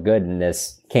has looked good in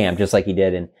this camp, just like he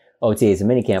did in OTAs and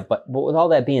minicamp. But with all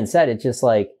that being said, it's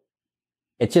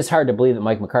just hard to believe that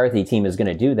Mike McCarthy team is going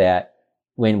to do that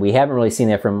when we haven't really seen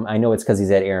that from, I know it's because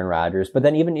he's at Aaron Rodgers, but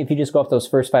then even if you just go off those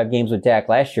first 5 games with Dak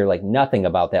last year, like nothing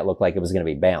about that looked like it was going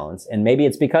to be balanced. And maybe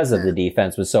it's because of the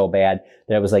defense was so bad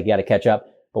that it was like, you got to catch up.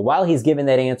 But while he's giving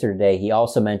that answer today, he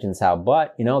also mentions how,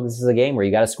 this is a game where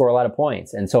you got to score a lot of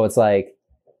points. And so it's like,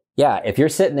 yeah, if you're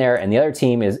sitting there and the other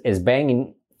team is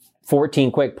banging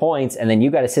 14 quick points and then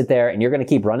you got to sit there and you're going to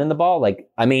keep running the ball. Like,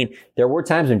 I mean, there were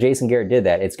times when Jason Garrett did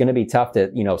that. It's going to be tough to,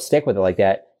 stick with it like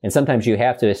that. And sometimes you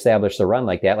have to establish the run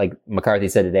like that. Like McCarthy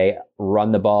said today,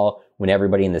 run the ball when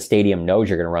everybody in the stadium knows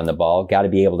you're going to run the ball. Got to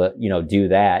be able to, do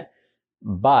that.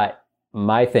 But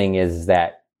my thing is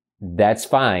that that's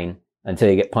fine until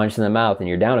you get punched in the mouth and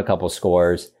you're down a couple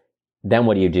scores. Then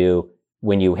what do you do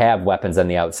when you have weapons on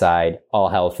the outside, all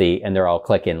healthy, and they're all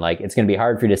clicking? Like, it's going to be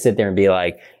hard for you to sit there and be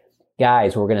like,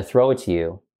 guys, we're going to throw it to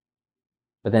you,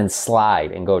 but then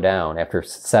slide and go down after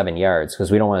 7 yards because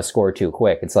we don't want to score too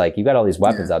quick. It's like, you got all these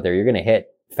weapons out there. You're going to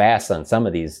hit fast on some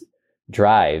of these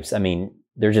drives. I mean,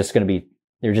 there's just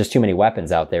too many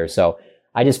weapons out there. So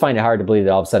I just find it hard to believe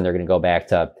that all of a sudden they're going to go back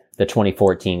to the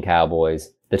 2014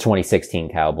 Cowboys, the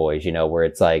 2016 Cowboys, where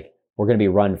it's like, we're going to be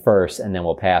run first and then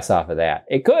we'll pass off of that.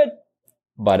 It could,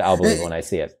 but I'll believe it when I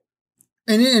see it.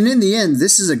 And in the end,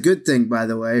 this is a good thing, by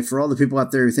the way, for all the people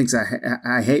out there who thinks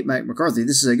I hate Mike McCarthy.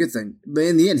 This is a good thing. But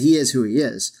in the end, he is who he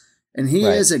is. And he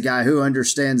is a guy who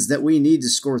understands that we need to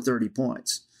score 30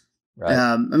 points.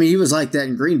 Right. He was like that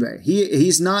in Green Bay.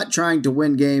 He's not trying to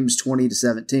win games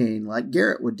 20-17 like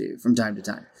Garrett would do from time to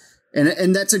time.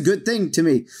 And that's a good thing to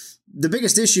me. The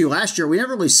biggest issue last year, we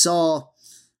never really saw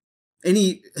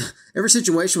every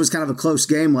situation was kind of a close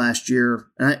game last year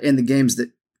in the games that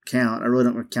count. I really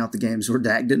don't want to count the games where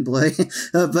Dak didn't play,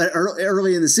 but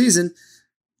early in the season,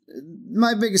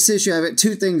 my biggest issue, I have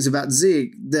 2 things about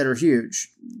Zeke that are huge.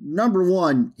 Number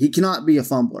one, he cannot be a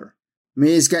fumbler. I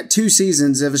mean, he's got 2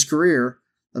 seasons of his career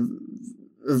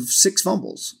of 6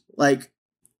 fumbles. Like,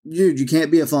 dude, you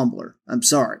can't be a fumbler. I'm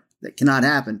sorry. That cannot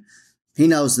happen. He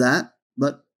knows that,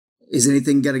 but is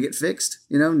anything going to get fixed?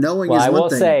 Knowing is one thing. I will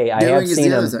say, I have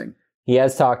seen him. Thing. He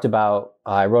has talked about,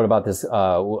 I wrote about this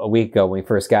a week ago when we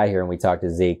first got here and we talked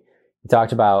to Zeke. He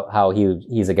talked about how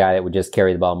he's a guy that would just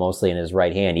carry the ball mostly in his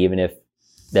right hand, even if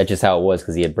that's just how it was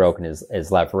because he had broken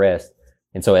his left wrist.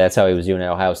 And so that's how he was doing it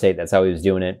at Ohio State. That's how he was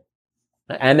doing it.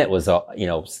 Emmett was,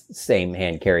 same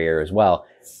hand carrier as well.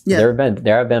 Yeah.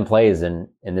 There have been plays in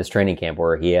this training camp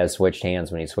where he has switched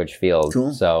hands when he switched fields.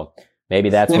 Cool. So maybe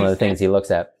that's one of the things he looks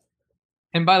at.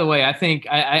 And by the way, I think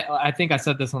I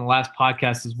said this on the last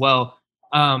podcast as well.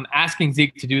 Asking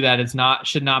Zeke to do that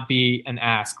should not be an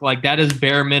ask. Like, that is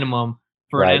bare minimum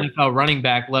for an NFL running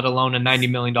back, let alone a $90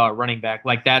 million running back.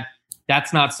 Like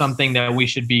that's not something that we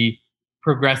should be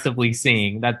progressively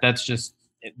seeing. That's just,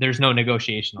 there's no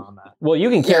negotiation on that. Well, you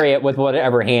can carry it with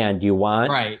whatever hand you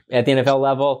want at the NFL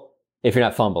level if you're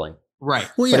not fumbling. Right.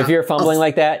 Well, but if you're fumbling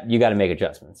like that, you got to make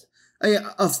adjustments.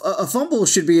 A fumble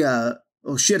should be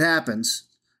shit happens.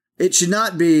 It should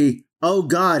not be, oh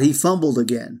God, he fumbled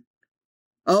again.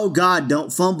 Oh God,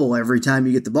 don't fumble every time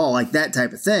you get the ball, like that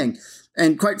type of thing.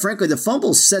 And quite frankly, the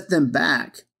fumbles set them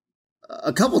back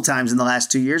a couple times in the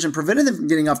last 2 years and prevented them from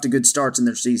getting off to good starts in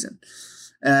their season.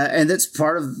 And that's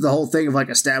part of the whole thing of like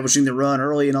establishing the run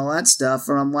early and all that stuff.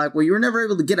 And I'm like, well, you were never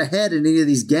able to get ahead in any of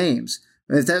these games.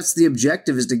 And if that's the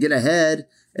objective, is to get ahead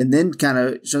and then kind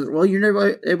of show, well, you're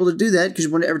never able to do that because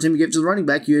every time you get to the running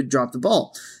back, you had dropped the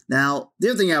ball. Now, the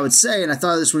other thing I would say, and I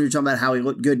thought of this when you were talking about how he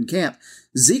looked good in camp,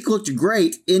 Zeke looked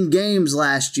great in games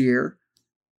last year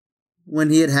when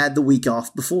he had the week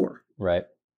off before. Right.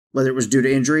 Whether it was due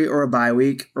to injury or a bye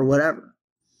week or whatever,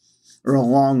 or a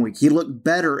long week. He looked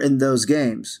better in those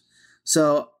games.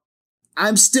 So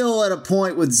I'm still at a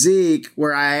point with Zeke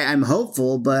where I'm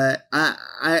hopeful, but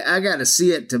I got to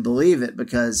see it to believe it,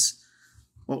 because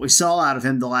what we saw out of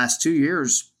him the last 2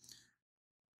 years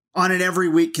on an every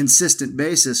week consistent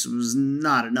basis was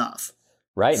not enough.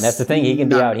 Right. And that's the thing. He can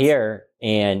be out here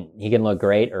and he can look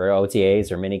great, or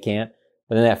OTAs or minicamp.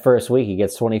 But then that first week he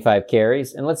gets 25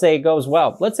 carries. And let's say it goes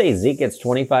well. Let's say Zeke gets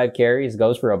 25 carries,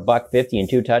 goes for $150 and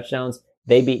 2 touchdowns.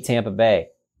 They beat Tampa Bay.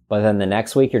 But then the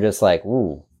next week you're just like,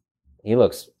 ooh, he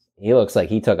looks like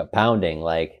he took a pounding.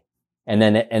 And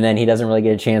then he doesn't really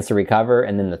get a chance to recover.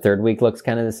 And then the third week looks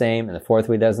kind of the same. And the fourth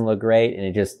week doesn't look great. And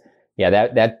it just,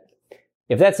 that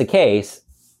if that's the case,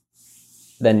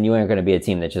 then you aren't going to be a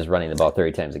team that's just running the ball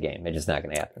 30 times a game. It's just not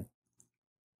going to happen.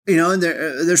 And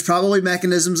there's probably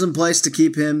mechanisms in place to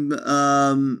keep him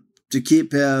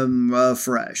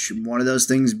fresh. One of those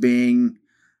things being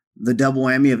the double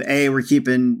whammy of A, we're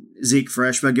keeping Zeke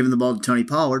fresh by giving the ball to Tony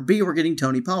Pollard. B, we're getting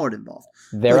Tony Pollard involved.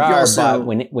 But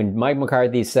when Mike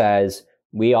McCarthy says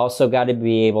we also got to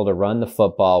be able to run the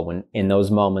football when in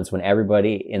those moments when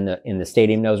everybody in the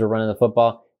stadium knows we're running the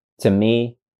football, to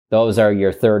me, those are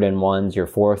your 3rd and 1s, your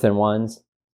 4th and 1s.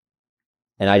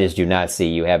 And I just do not see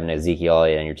you having Ezekiel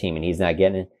Elliott on your team and he's not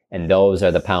getting it. And those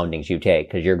are the poundings you take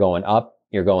because you're going up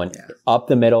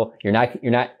the middle. You're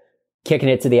not kicking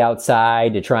it to the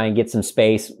outside to try and get some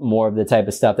space, more of the type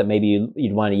of stuff that maybe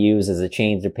you'd want to use as a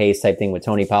change of pace type thing with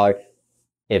Tony Pollard.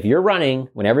 If you're running,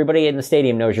 when everybody in the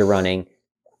stadium knows you're running,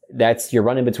 you're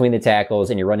running between the tackles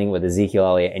and you're running with Ezekiel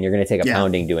Elliott and you're going to take a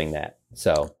pounding doing that.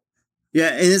 So.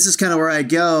 Yeah, and this is kind of where I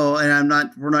go, and I'm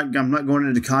not going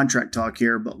into contract talk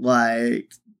here, but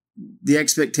like the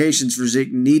expectations for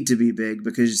Zeke need to be big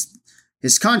because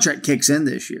his contract kicks in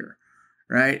this year,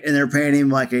 right? And they're paying him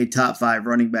like a top 5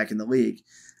 running back in the league.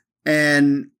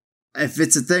 And if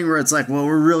it's a thing where it's like, well,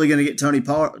 we're really going to get Tony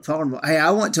Pollard involved. Hey,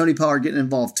 I want Tony Pollard getting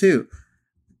involved too.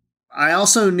 I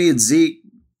also need Zeke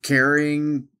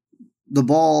carrying the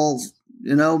ball,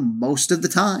 most of the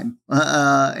time.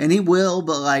 And he will,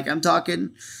 but like I'm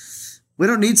talking, we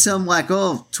don't need some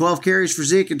 12 carries for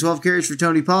Zeke and 12 carries for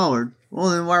Tony Pollard.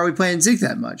 Well, then why are we playing Zeke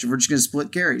that much if we're just going to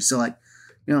split carries? So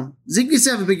Zeke needs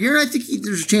to have a big year. I think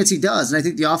there's a chance he does. And I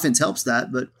think the offense helps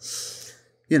that, but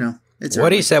it's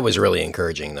what he said was really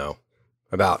encouraging though,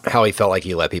 about how he felt like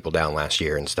he let people down last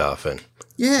year and stuff. And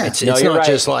it's not right.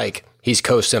 Just like he's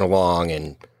coasting along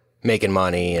and making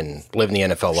money and living the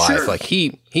NFL life. Sure. Like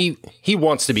he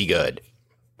wants to be good.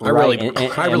 I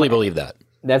really believe that.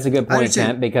 That's a good point,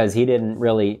 Kent, because he never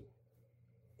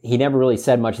really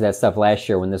said much of that stuff last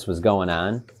year when this was going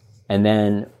on. And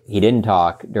then he didn't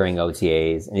talk during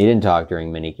OTAs and he didn't talk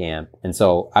during minicamp. And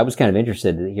so I was kind of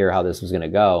interested to hear how this was going to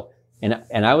go.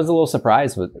 And I was a little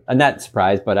surprised not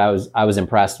surprised, but I was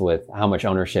impressed with how much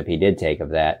ownership he did take of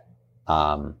that.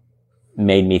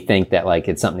 Made me think that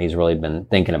it's something he's really been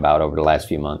thinking about over the last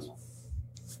few months.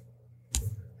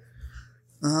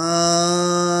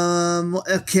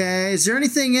 Okay. Is there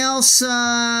anything else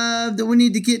that we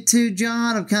need to get to,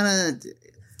 John? I'm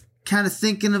kind of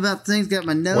thinking about things. Got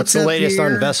my notes. What's the latest here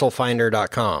on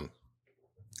VesselFinder.com?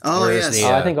 Oh, yes.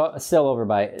 I think still over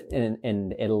by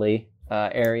in Italy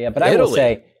area, but I will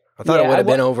say, I thought it would have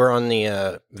been over on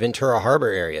the Ventura Harbor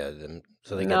area,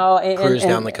 so they could cruise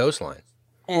down the coastline.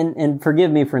 And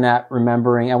forgive me for not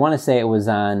remembering. I want to say it was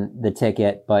on the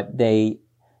ticket, but they,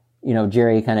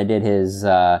 Jerry kind of did his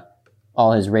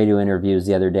all his radio interviews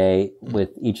the other day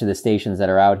with each of the stations that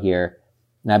are out here,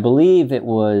 and I believe it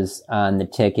was on the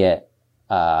ticket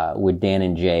with Dan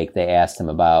and Jake. They asked him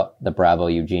about the Bravo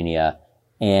Eugenia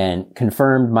and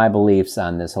confirmed my beliefs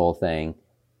on this whole thing.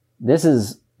 That's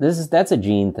a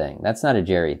Gene thing. That's not a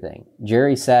Jerry thing.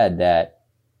 Jerry said that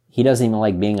he doesn't even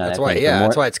like being on that's it. Why,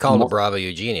 that's why it's called a Bravo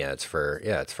Eugenia. It's for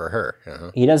her.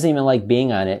 Uh-huh. He doesn't even like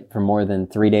being on it for more than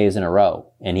 3 days in a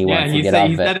row, and he wants to get off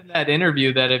it. He said in that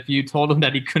interview that if you told him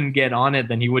that he couldn't get on it,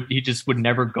 then he just would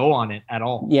never go on it at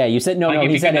all. Yeah, you said no.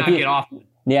 He said if you get off.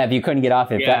 Yeah, if you couldn't get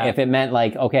off it, if it meant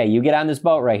okay, you get on this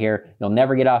boat right here, you'll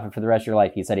never get off it for the rest of your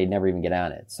life. He said he'd never even get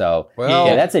on it. So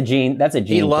that's a Gene. That's a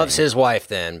Gene. He loves thing. his wife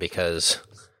then because,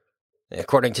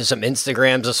 according to some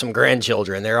Instagrams of some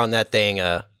grandchildren, they're on that thing.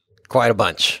 Quite a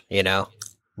bunch,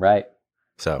 Right.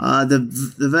 So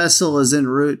the vessel is en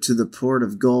route to the port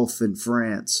of Gulf in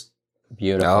France.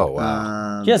 Beautiful. Oh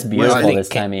wow, just beautiful this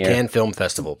time of year. Cannes Film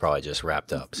Festival probably just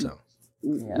wrapped up. So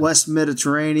West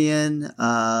Mediterranean.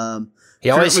 He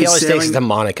always takes it to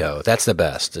Monaco. That's the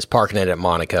best. Is parking it at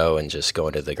Monaco and just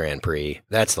going to the Grand Prix.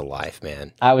 That's the life,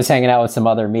 man. I was hanging out with some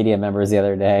other media members the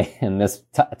other day, and this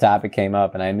topic came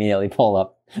up, and I immediately pulled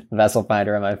up Vessel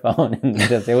Finder on my phone, and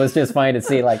it was just funny to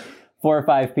see 4 or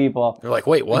 5 people. They're like,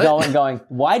 wait, what? Going,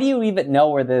 why do you even know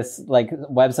where this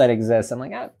website exists? I'm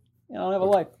like, I don't have a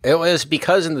life. It was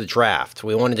because in the draft,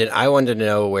 I wanted to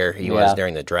know where he was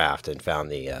during the draft and found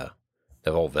the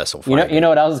whole Vessel Finder. You know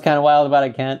what else is kind of wild about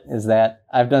it, Kent, is that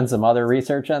I've done some other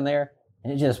research on there.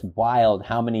 And it's just wild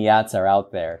how many yachts are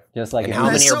out there. Just like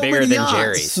how many are bigger than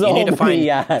Jerry's? You need to find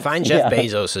Jeff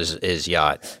Bezos'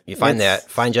 yacht. You find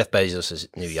Jeff Bezos'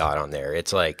 new yacht on there.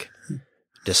 It's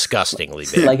disgustingly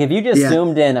big. If you just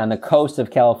zoomed in on the coast of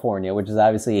California, which is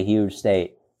obviously a huge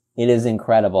state, it is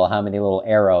incredible how many little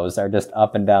arrows are just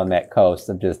up and down that coast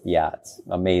of just yachts.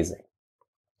 Amazing.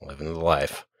 Living the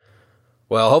life.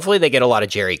 Well, hopefully they get a lot of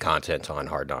Jerry content on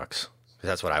Hard Knocks.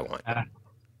 That's what I want.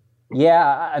 Yeah,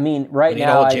 I mean, right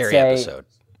now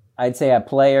I'd say at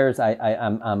players,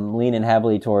 I'm leaning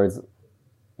heavily towards,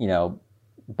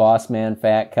 Boss Man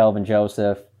Fat, Kelvin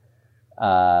Joseph,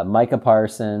 Micah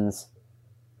Parsons,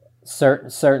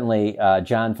 Certainly,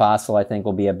 John Fossil, I think,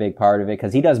 will be a big part of it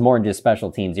because he does more than just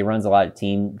special teams. He runs a lot of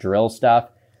team drill stuff,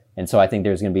 and so I think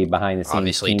there's going to be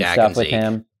behind-the-scenes team stuff with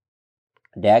him.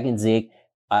 Dak and Zeke.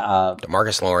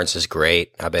 DeMarcus Lawrence is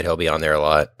great. I bet he'll be on there a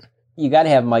lot. You got to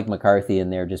have Mike McCarthy in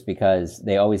there just because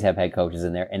they always have head coaches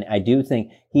in there, and I do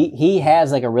think he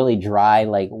has like a really dry,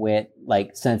 like wit,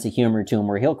 like sense of humor to him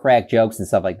where he'll crack jokes and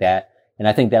stuff like that, and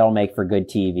I think that'll make for good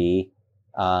TV.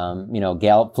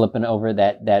 Gallup flipping over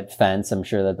that fence. I'm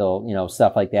sure that they'll,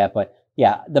 stuff like that. But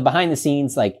yeah, the behind the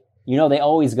scenes, like, they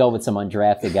always go with some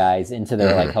undrafted guys into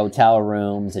their like hotel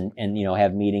rooms and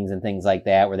have meetings and things like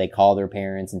that where they call their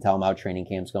parents and tell them how training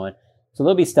camp's going. So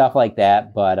there'll be stuff like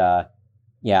that. But,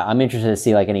 yeah, I'm interested to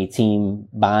see like any team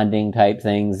bonding type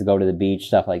things, go to the beach,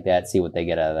 stuff like that, see what they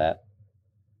get out of that.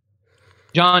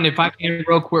 John, if I can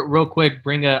real quick,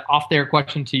 bring a off the air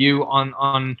question to you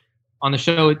on the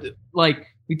show. Like,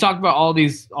 we talked about all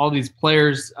these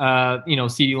players,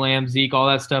 CeeDee Lamb, Zeke, all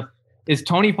that stuff. Is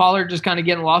Tony Pollard just kind of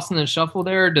getting lost in the shuffle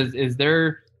there? Is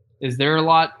there a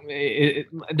lot?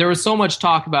 There was so much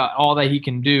talk about all that he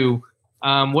can do.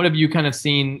 What have you kind of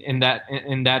seen in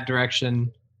that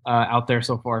direction out there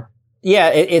so far? Yeah,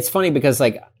 it's funny because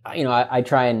I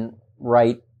try and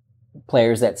write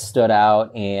players that stood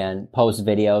out and post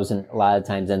videos, and a lot of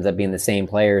times ends up being the same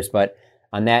players. But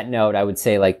on that note, I would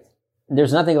say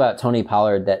there's nothing about Tony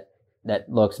Pollard that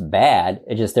looks bad.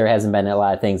 It just there hasn't been a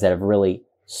lot of things that have really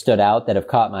stood out that have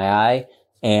caught my eye.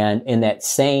 And in that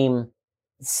same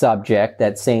subject,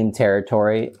 that same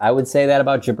territory, I would say that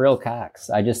about Jabril Cox.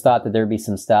 I just thought that there'd be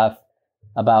some stuff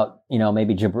about,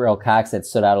 maybe Jabril Cox that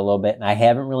stood out a little bit. And I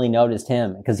haven't really noticed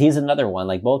him because he's another one.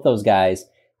 Like both those guys,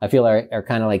 I feel are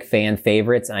kind of like fan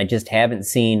favorites. And I just haven't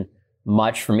seen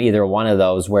much from either one of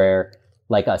those where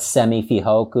like a Semi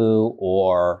Fehoko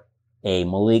or a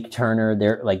Malik Turner,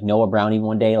 they're like Noah Brown even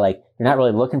one day, like you're not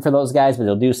really looking for those guys, but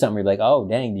they'll do something where you're like, oh,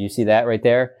 dang, did you see that right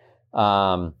there?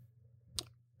 I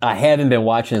haven't been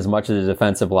watching as much of the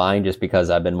defensive line just because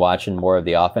I've been watching more of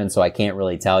the offense, so I can't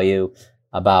really tell you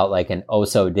about like an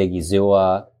Oso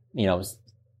Digizua,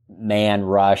 man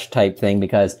rush type thing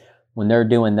because when they're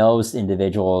doing those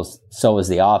individuals, so is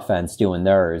the offense doing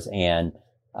theirs. And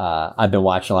I've been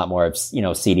watching a lot more of,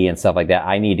 CD and stuff like that.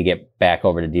 I need to get back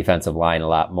over to defensive line a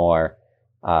lot more.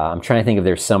 I'm trying to think if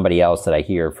there's somebody else that I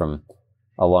hear from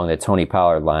along the Tony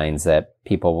Pollard lines that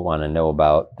people want to know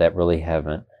about that really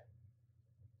haven't.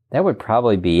 That would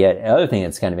probably be it. Another thing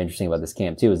that's kind of interesting about this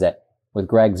camp too is that with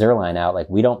Greg Zuerlein out, like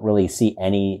we don't really see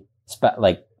any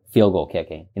field goal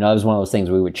kicking. That was one of those things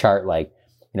we would chart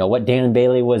what Dan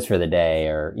Bailey was for the day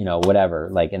or,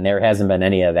 whatever. And there hasn't been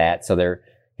any of that. So they're,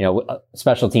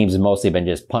 special teams have mostly been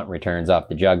just punt returns off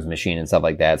the jugs machine and stuff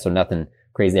like that. So nothing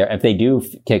crazy there. If they do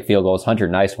kick field goals, Hunter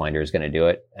Nicewinder is going to do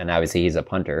it. And obviously he's a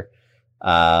punter.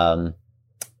 A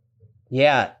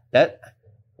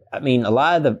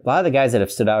lot of the guys that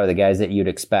have stood out are the guys that you'd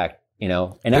expect,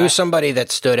 And who's somebody that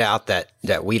stood out that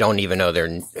we don't even know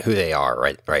who they are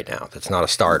right now? That's not a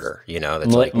starter,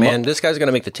 that's man, this guy's going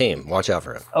to make the team. Watch out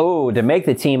for him. Oh, to make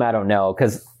the team, I don't know.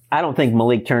 Cause I don't think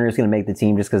Malik Turner is going to make the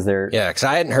team just because they're. Yeah, because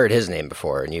I hadn't heard his name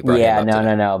before, and you brought him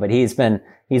up. No. But he's been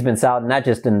solid, not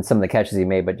just in some of the catches he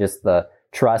made, but just the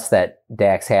trust that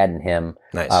Dak's had in him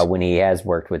when he has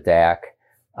worked with Dak.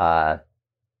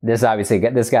 This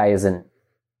guy isn't,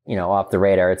 off the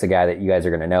radar. It's a guy that you guys are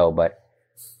going to know, but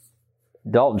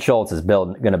Dalton Schultz is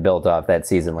going to build off that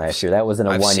season last year. That wasn't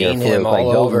a 1 year fluke.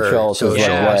 Dalton Schultz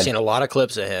I've seen a lot of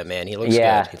clips of him, man. He looks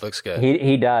good. He looks good.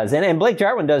 He does. And Blake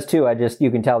Jarwin does too. You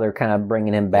can tell they're kind of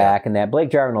bringing him back and that Blake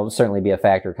Jarwin will certainly be a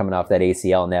factor coming off that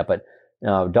ACL and that, but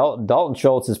Dalton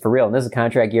Schultz is for real. And this is a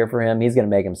contract year for him. He's going to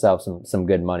make himself some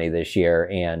good money this year.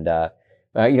 And,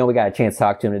 we got a chance to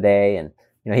talk to him today and,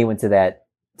 he went to that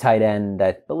tight end,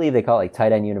 I believe they call it like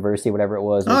tight end university, whatever it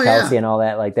was, with Kelsey and all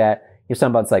that like that. You're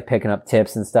talking about like picking up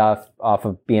tips and stuff off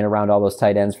of being around all those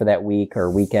tight ends for that week or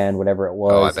weekend, whatever it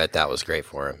was. Oh, I bet that was great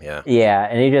for him. Yeah. Yeah.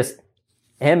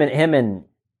 And him and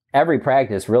every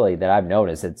practice really that I've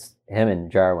noticed, it's him and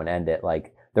Jarwin end it.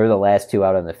 Like they're the last two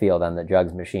out on the field on the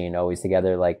jugs machine, always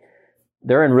together. Like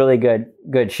they're in really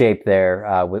good shape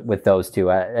there, with those two.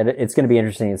 It's going to be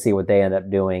interesting to see what they end up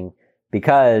doing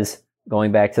because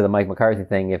going back to the Mike McCarthy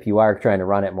thing, if you are trying to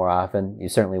run it more often, you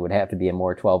certainly would have to be in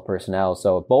more 12 personnel.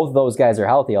 So if both of those guys are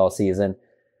healthy all season,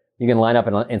 you can line up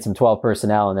in some 12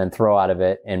 personnel and then throw out of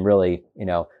it. And really,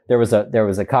 there was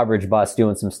a coverage bust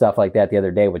doing some stuff like that the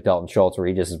other day with Dalton Schultz where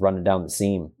he just is running down the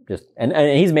seam. And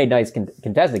he's made nice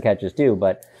contested catches too,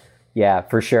 but yeah,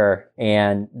 for sure.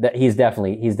 And he's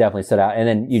definitely stood out. And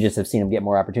then you just have seen him get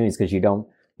more opportunities because you don't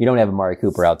have Amari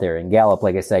Cooper out there. And Gallup,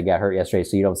 like I said, got hurt yesterday,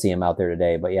 so you don't see him out there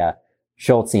today. But yeah,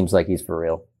 Schultz seems like he's for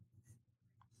real.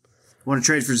 Want to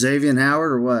trade for Xavier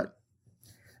Howard or what?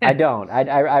 I don't.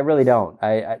 I really don't.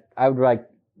 I would like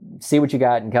see what you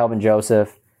got in Kelvin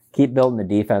Joseph. Keep building the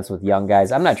defense with young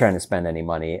guys. I'm not trying to spend any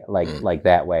money like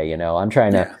that way. You know, I'm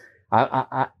trying to.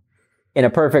 I in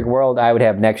a perfect world, I would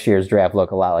have next year's draft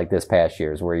look a lot like this past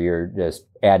year's, where you're just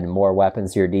adding more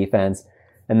weapons to your defense,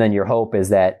 and then your hope is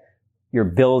that you're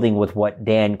building with what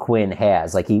Dan Quinn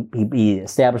has. Like he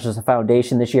establishes a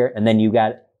foundation this year, and then you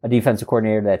got a defensive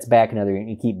coordinator that's back another year, and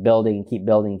you keep building and keep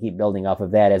building and keep building off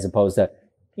of that, as opposed to,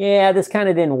 yeah, this kind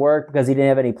of didn't work because he didn't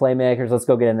have any playmakers. Let's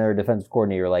go get another defensive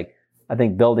coordinator. Like, I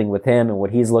think building with him and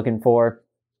what he's looking for,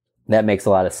 that makes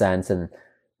a lot of sense. And,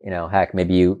 you know, heck,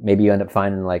 maybe you end up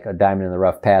finding like a diamond in the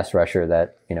rough pass rusher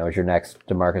that, you know, is your next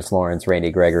DeMarcus Lawrence,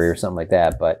 Randy Gregory or something like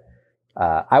that. But,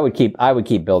 I would keep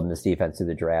building this defense through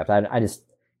the draft. I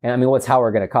mean, what's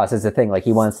Howard going to cost? That's the thing. Like,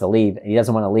 he wants to leave, and he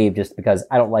doesn't want to leave just because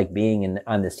I don't like being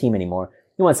on this team anymore.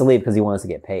 He wants to leave because he wants to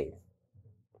get paid.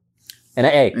 And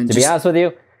to be honest with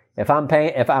you, if I'm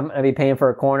going to be paying for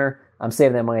a corner, I'm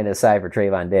saving that money to the side for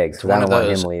Trayvon Diggs because I don't want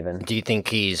him leaving. Do you think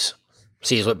he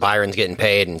sees what Byron's getting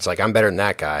paid and it's like, I'm better than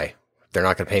that guy? They're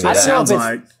not going to pay me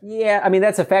that. Yeah, I mean,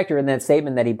 that's a factor in that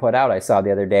statement that he put out. I saw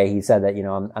the other day. He said that, you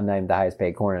know, I'm not even the highest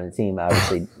paid corner on the team.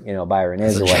 Obviously, you know, Byron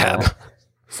is or whatnot.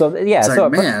 So,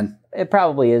 yeah, it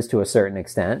probably is to a certain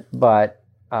extent. But,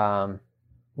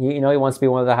 you know, he wants to be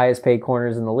one of the highest paid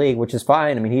corners in the league, which is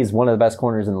fine. I mean, he's one of the best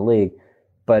corners in the league.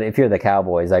 But if you're the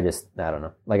Cowboys, I don't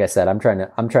know. Like I said, I'm trying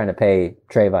to pay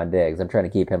Trayvon Diggs. I'm trying to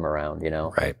keep him around, you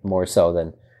know, right, more so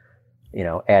than, you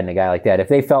know, adding a guy like that. If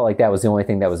they felt like that was the only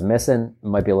thing that was missing, it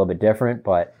might be a little bit different,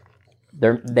 but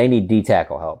they need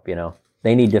D-tackle help, you know.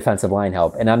 They need defensive line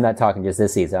help. And I'm not talking just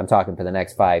this season. I'm talking for the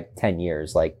next 5-10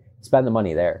 years. Like, spend the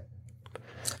money there.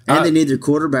 And they need their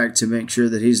quarterback to make sure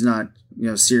that he's not, you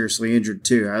know, seriously injured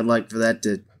too. I'd like for that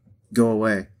to go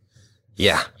away.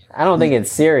 Yeah. I don't think it's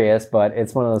serious, but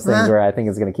it's one of those things where I think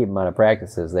it's going to keep him out of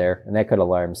practices there. And that could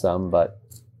alarm some, but.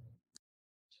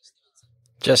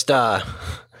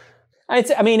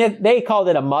 I mean, they called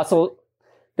it a muscle.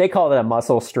 They called it a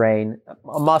muscle strain.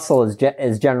 A muscle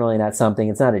is generally not something.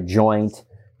 It's not a joint.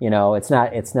 You know, it's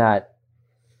not.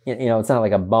 You know, it's not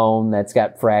like a bone that's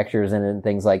got fractures in it and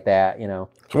things like that. You know.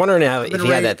 I was wondering if he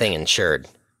had that thing insured.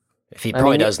 If he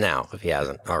probably does now, if he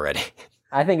hasn't already.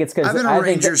 I think it's because I've been a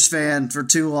Rangers fan for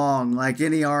too long. Like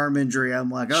any arm injury, I'm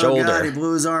like, oh God, he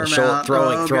blew his arm out.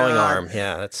 Throwing arm.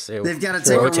 Yeah, they've got to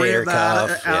take a rib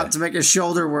out to make his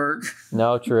shoulder work.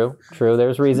 No, true.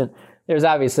 There's reason. There's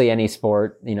obviously any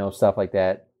sport, you know, stuff like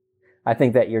that. I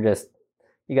think that you got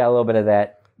a little bit of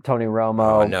that Tony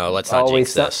Romo. Oh, no, let's not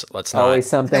jinx this. Let's not. Always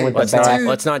something with the back.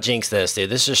 Let's not jinx this, dude.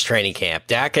 This is just training camp.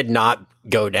 Dak could not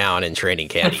go down in training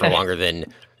camp for longer than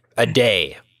a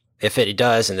day. If it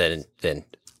does, and then,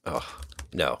 oh,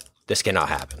 no, this cannot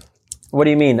happen. What do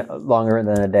you mean longer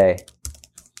than a day?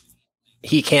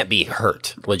 He can't be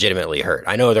hurt, legitimately hurt.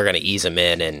 I know they're going to ease him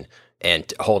in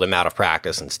and hold him out of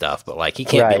practice and stuff, but like he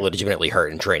can't be legitimately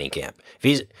hurt in training camp.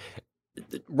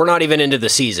 We're not even into the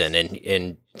season,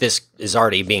 and this is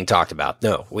already being talked about.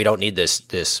 No, we don't need this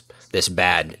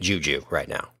bad juju right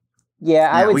now. Yeah,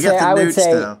 I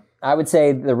would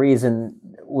say the reason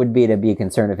would be to be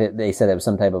concerned if they said it was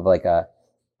some type of like a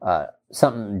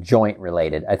something joint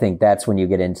related. I think that's when you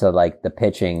get into like the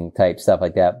pitching type stuff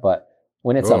like that. But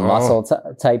when it's a muscle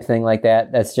type thing like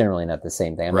that, that's generally not the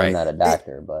same thing. I mean, I'm not a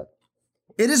doctor, but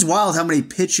it is wild how many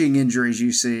pitching injuries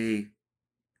you see.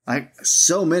 Like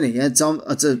so many. It's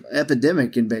an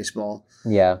epidemic in baseball.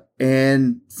 Yeah.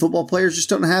 And football players just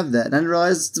don't have that. And I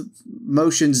realize the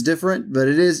motion's different, but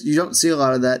it is, you don't see a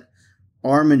lot of that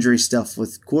arm injury stuff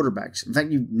with quarterbacks. In fact,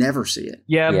 you never see it.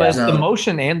 Yeah, but it's the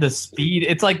motion and the speed.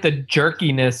 It's like the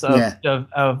jerkiness of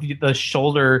the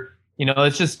shoulder. You know,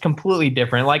 it's just completely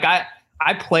different. Like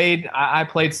I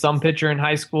played some pitcher in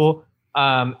high school,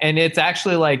 and it's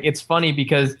actually like it's funny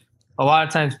because a lot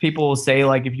of times people will say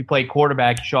like if you play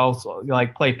quarterback, you should also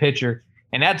like play pitcher,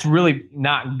 and that's really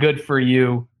not good for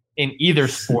you in either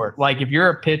sport. Like if you're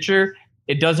a pitcher,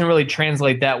 it doesn't really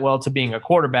translate that well to being a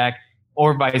quarterback.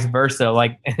 Or vice versa.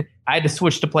 Like I had to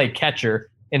switch to play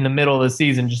catcher in the middle of the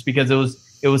season just because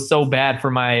it was so bad for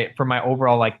my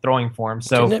overall like throwing form.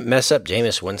 So didn't it mess up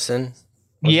Jameis Winston?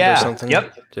 Something?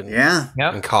 Yep.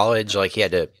 In college, like he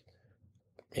had to.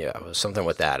 Yeah, it was something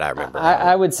with that. I remember.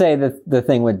 I would say that the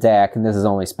thing with Dak, and this is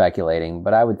only speculating,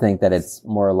 but I would think that it's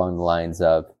more along the lines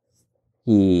of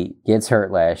he gets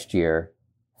hurt last year,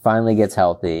 finally gets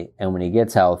healthy, and when he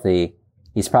gets healthy,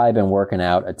 he's probably been working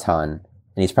out a ton.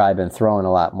 And he's probably been throwing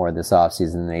a lot more this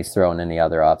offseason than he's thrown any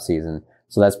other offseason.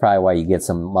 So that's probably why you get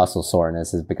some muscle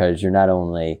soreness, is because you're not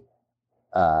only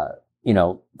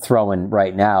throwing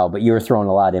right now, but you were throwing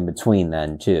a lot in between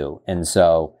then too. And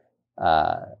so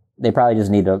they probably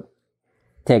just need to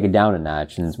take it down a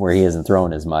notch and where he isn't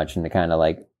throwing as much and to kind of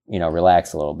like,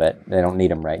 relax a little bit. They don't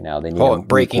need him right now. They need him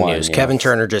breaking news. Kevin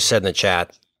Turner just said in the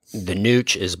chat, the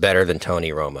Nooch is better than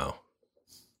Tony Romo.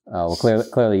 Oh, well,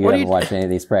 clearly you haven't watched any of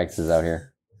these practices out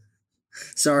here.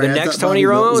 Sorry, the next Tony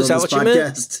Romo, is that what you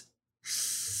meant?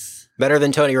 Better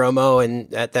than Tony Romo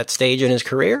and at that stage in his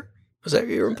career? Was that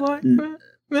what you were implying?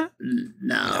 No,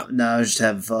 I was just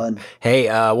having fun. Hey,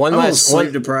 one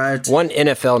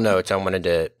NFL note I wanted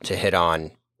to hit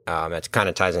on that kind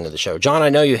of ties into the show. John, I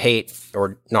know you hate,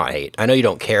 or not hate, I know you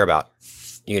don't care about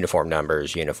uniform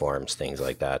numbers, uniforms, things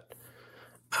like that.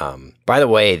 By the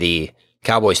way, the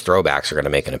Cowboys throwbacks are going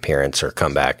to make an appearance or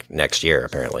come back next year,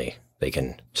 apparently. They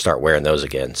can start wearing those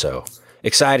again, so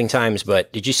exciting times.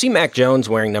 But did you see Mac Jones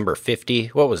wearing number 50?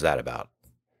 What was that about?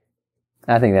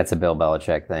 I think that's a Bill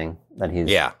Belichick thing.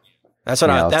 That's what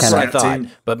I thought.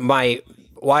 But why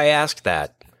I asked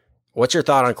that, what's your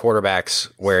thought on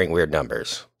quarterbacks wearing weird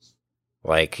numbers?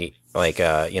 Like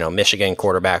Michigan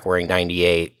quarterback wearing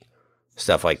 98,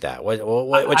 stuff like that.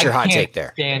 What's your hot take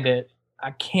there? Stand it. I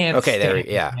can't. Okay, stand it,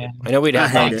 yeah. Man. I know we'd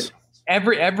have thoughts.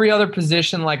 Every other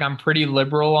position, like I'm pretty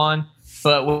liberal on,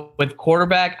 but with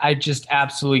quarterback, I just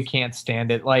absolutely can't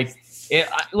stand it. Like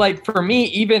for me,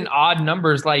 even odd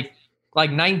numbers like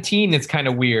 19 is kind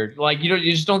of weird. Like you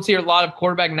just don't see a lot of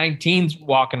quarterback 19s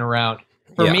walking around.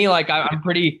 For me, like I'm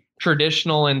pretty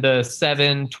traditional in the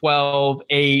 7, 12,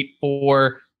 8,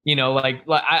 4.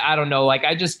 I don't know. Like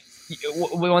I just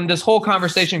when this whole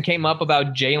conversation came up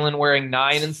about Jalen wearing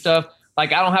 9 and stuff.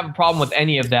 Like, I don't have a problem with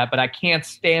any of that, but I can't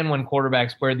stand when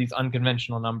quarterbacks wear these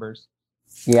unconventional numbers.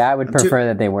 Yeah, I would prefer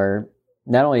that they wear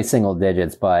not only single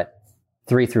digits, but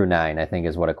 3 through 9, I think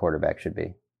is what a quarterback should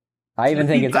be. I even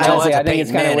think it's honestly, I think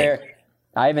it's kind of weird.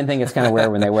 I even think it's kind of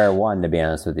weird when they wear 1, to be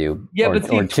honest with you. Yeah, or,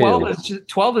 but see,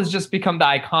 12 has just become the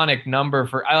iconic number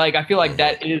for. I feel like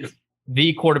that is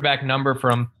the quarterback number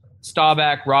from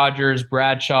Staubach, Rodgers,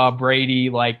 Bradshaw, Brady,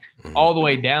 like all the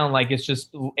way down. Like it's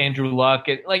just Andrew Luck.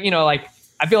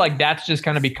 I feel like that's just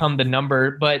kind of become the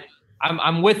number. But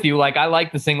I'm with you. Like I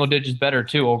like the single digits better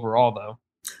too overall, though.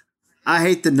 I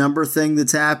hate the number thing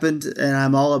that's happened, and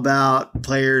I'm all about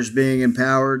players being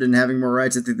empowered and having more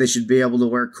rights. I think they should be able to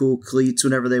wear cool cleats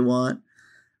whenever they want,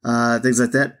 things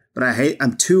like that. But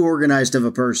I'm too organized of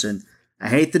a person. I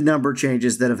hate the number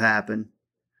changes that have happened.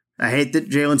 I hate that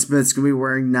Jalen Smith's going to be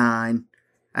wearing 9.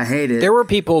 I hate it. There were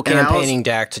people campaigning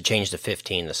Dak to change to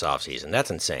 15 this offseason. That's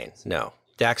insane. No,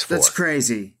 Dak's 4. That's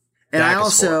crazy. And I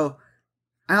also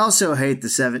hate the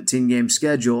 17-game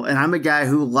schedule, and I'm a guy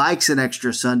who likes an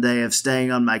extra Sunday of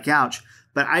staying on my couch.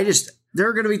 But there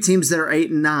are going to be teams that are 8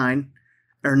 and 9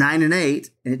 or 9 and 8,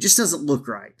 and it just doesn't look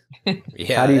right.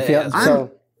 Yeah. How do you feel?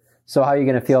 So how are you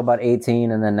going to feel about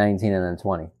 18 and then 19 and then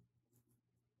 20?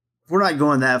 We're not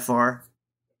going that far.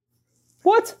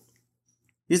 What?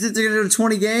 You think they're going to do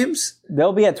 20 games?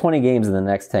 They'll be at 20 games in the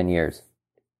next 10 years.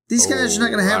 These guys are not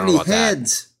going to have any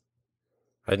heads.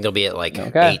 I think they'll be at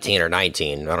 18 or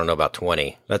 19. I don't know about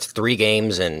 20. That's 3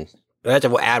 games, and they have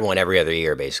to add one every other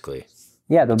year, basically.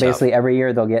 Yeah, they'll basically every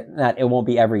year they'll get it won't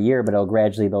be every year, but they'll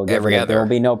get every other. There will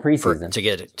be no preseason to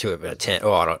get to a 10.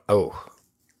 You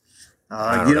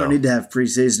don't need to have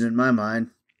preseason in my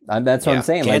mind. That's what I'm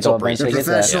saying. They're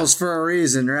professionals for a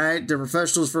reason, right? They're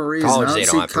professionals for a reason. College, I they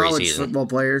don't don't see have college preseason. Football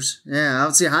players. Yeah, I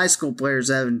don't see high school players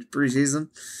having preseason.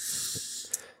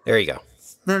 There you go.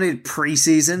 They don't need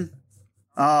preseason.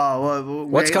 Oh,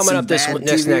 what's coming up this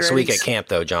next week at camp,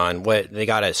 though, John? What they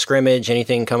got a scrimmage?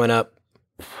 Anything coming up?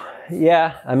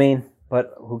 Yeah, I mean,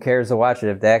 but who cares to watch it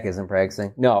if Dak isn't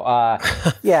practicing? No,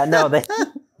 yeah, no. They.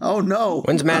 Oh no!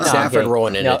 When's Matt Stafford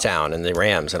rolling into town and the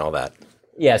Rams and all that?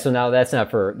 Yeah, so now that's a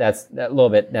little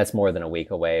bit. That's more than a week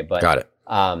away. But got it.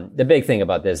 The big thing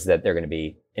about this is that they're going to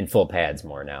be in full pads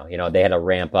more now. They had to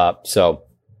ramp up, so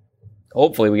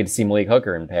hopefully we get to see Malik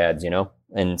Hooker in pads.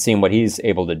 And seeing what he's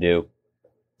able to do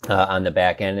on the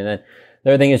back end. And then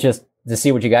the other thing is just to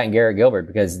see what you got in Garrett Gilbert,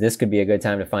 because this could be a good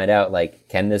time to find out,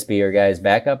 can this be your guy's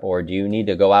backup, or do you need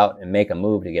to go out and make a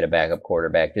move to get a backup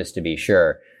quarterback just to be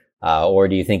sure? Or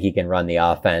do you think he can run the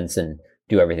offense and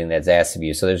do everything that's asked of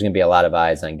you? So there's going to be a lot of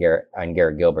eyes on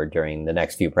Garrett Gilbert during the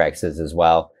next few practices as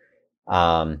well.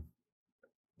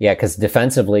 Because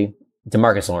defensively,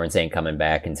 DeMarcus Lawrence ain't coming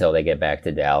back until they get back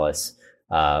to Dallas.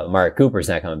 Amari Cooper's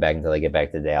not coming back until they get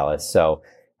back to Dallas. So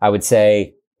I would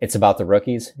say it's about the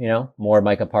rookies, more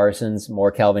Micah Parsons,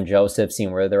 more Kelvin Joseph,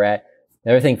 seeing where they're at.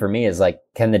 The other thing for me is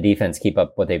can the defense keep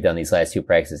up what they've done these last 2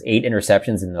 practices? 8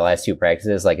 interceptions in the last 2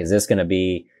 practices.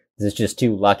 Is this just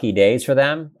 2 lucky days for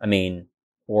them? I mean,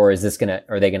 or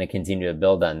are they going to continue to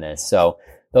build on this? So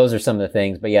those are some of the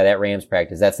things. But yeah, that Rams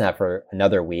practice, that's not for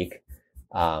another week.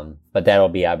 But that'll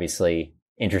be obviously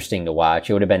interesting to watch.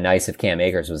 It would have been nice if Cam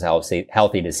Akers was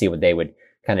healthy to see what they would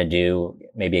kind of do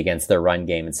maybe against their run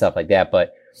game and stuff like that.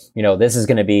 But, this is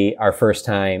going to be our first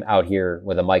time out here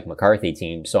with a Mike McCarthy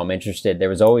team. So I'm interested. There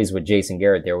was always with Jason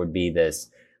Garrett, there would be this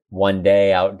one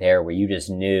day out there where you just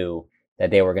knew that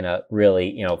they were going to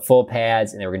really, full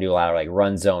pads, and they were going to do a lot of like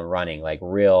run zone running, like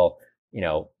real,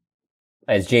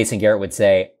 as Jason Garrett would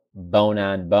say, bone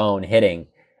on bone hitting.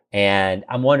 And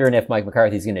I'm wondering if Mike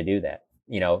McCarthy's going to do that.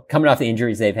 Coming off the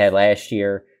injuries they've had last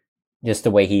year, just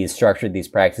the way he's structured these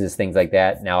practices, things like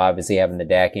that. Now, obviously having the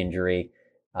Dak injury,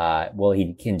 will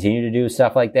he continue to do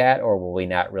stuff like that, or will we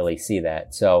not really see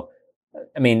that? So,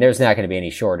 there's not going to be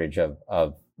any shortage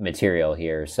of material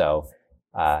here. So,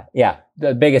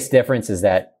 the biggest difference is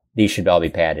that these should all be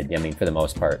padded. For the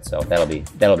most part. So that'll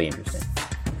be interesting.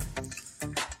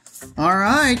 All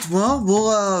right. Well,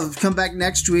 we'll come back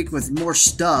next week with more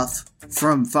stuff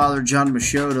from Father John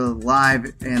Machota live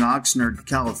in Oxnard,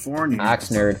 California.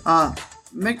 Oxnard.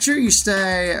 Make sure you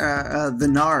stay the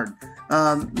Nard.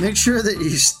 Make sure that you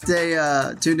stay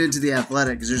tuned into The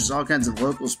Athletic, because there's all kinds of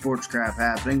local sports crap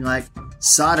happening. Like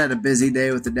Sod had a busy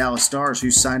day with the Dallas Stars, who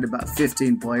signed about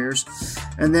 15 players.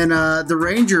 And then the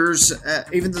Rangers,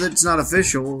 even though it's not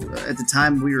official, at the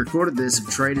time we recorded this, have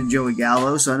traded Joey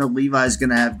Gallo. So I know Levi's going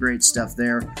to have great stuff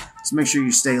there. So make sure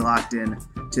you stay locked in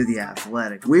to The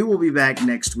Athletic. We will be back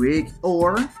next week,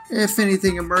 or if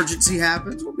anything emergency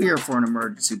happens, we'll be here for an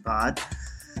emergency pod.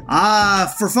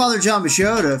 For Father John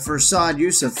Machota, for Saad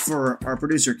Youssef, for our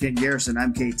producer Ken Garrison,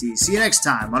 I'm KT. See you next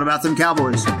time on About Them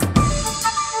Cowboys.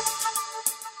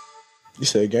 You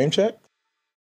said game check?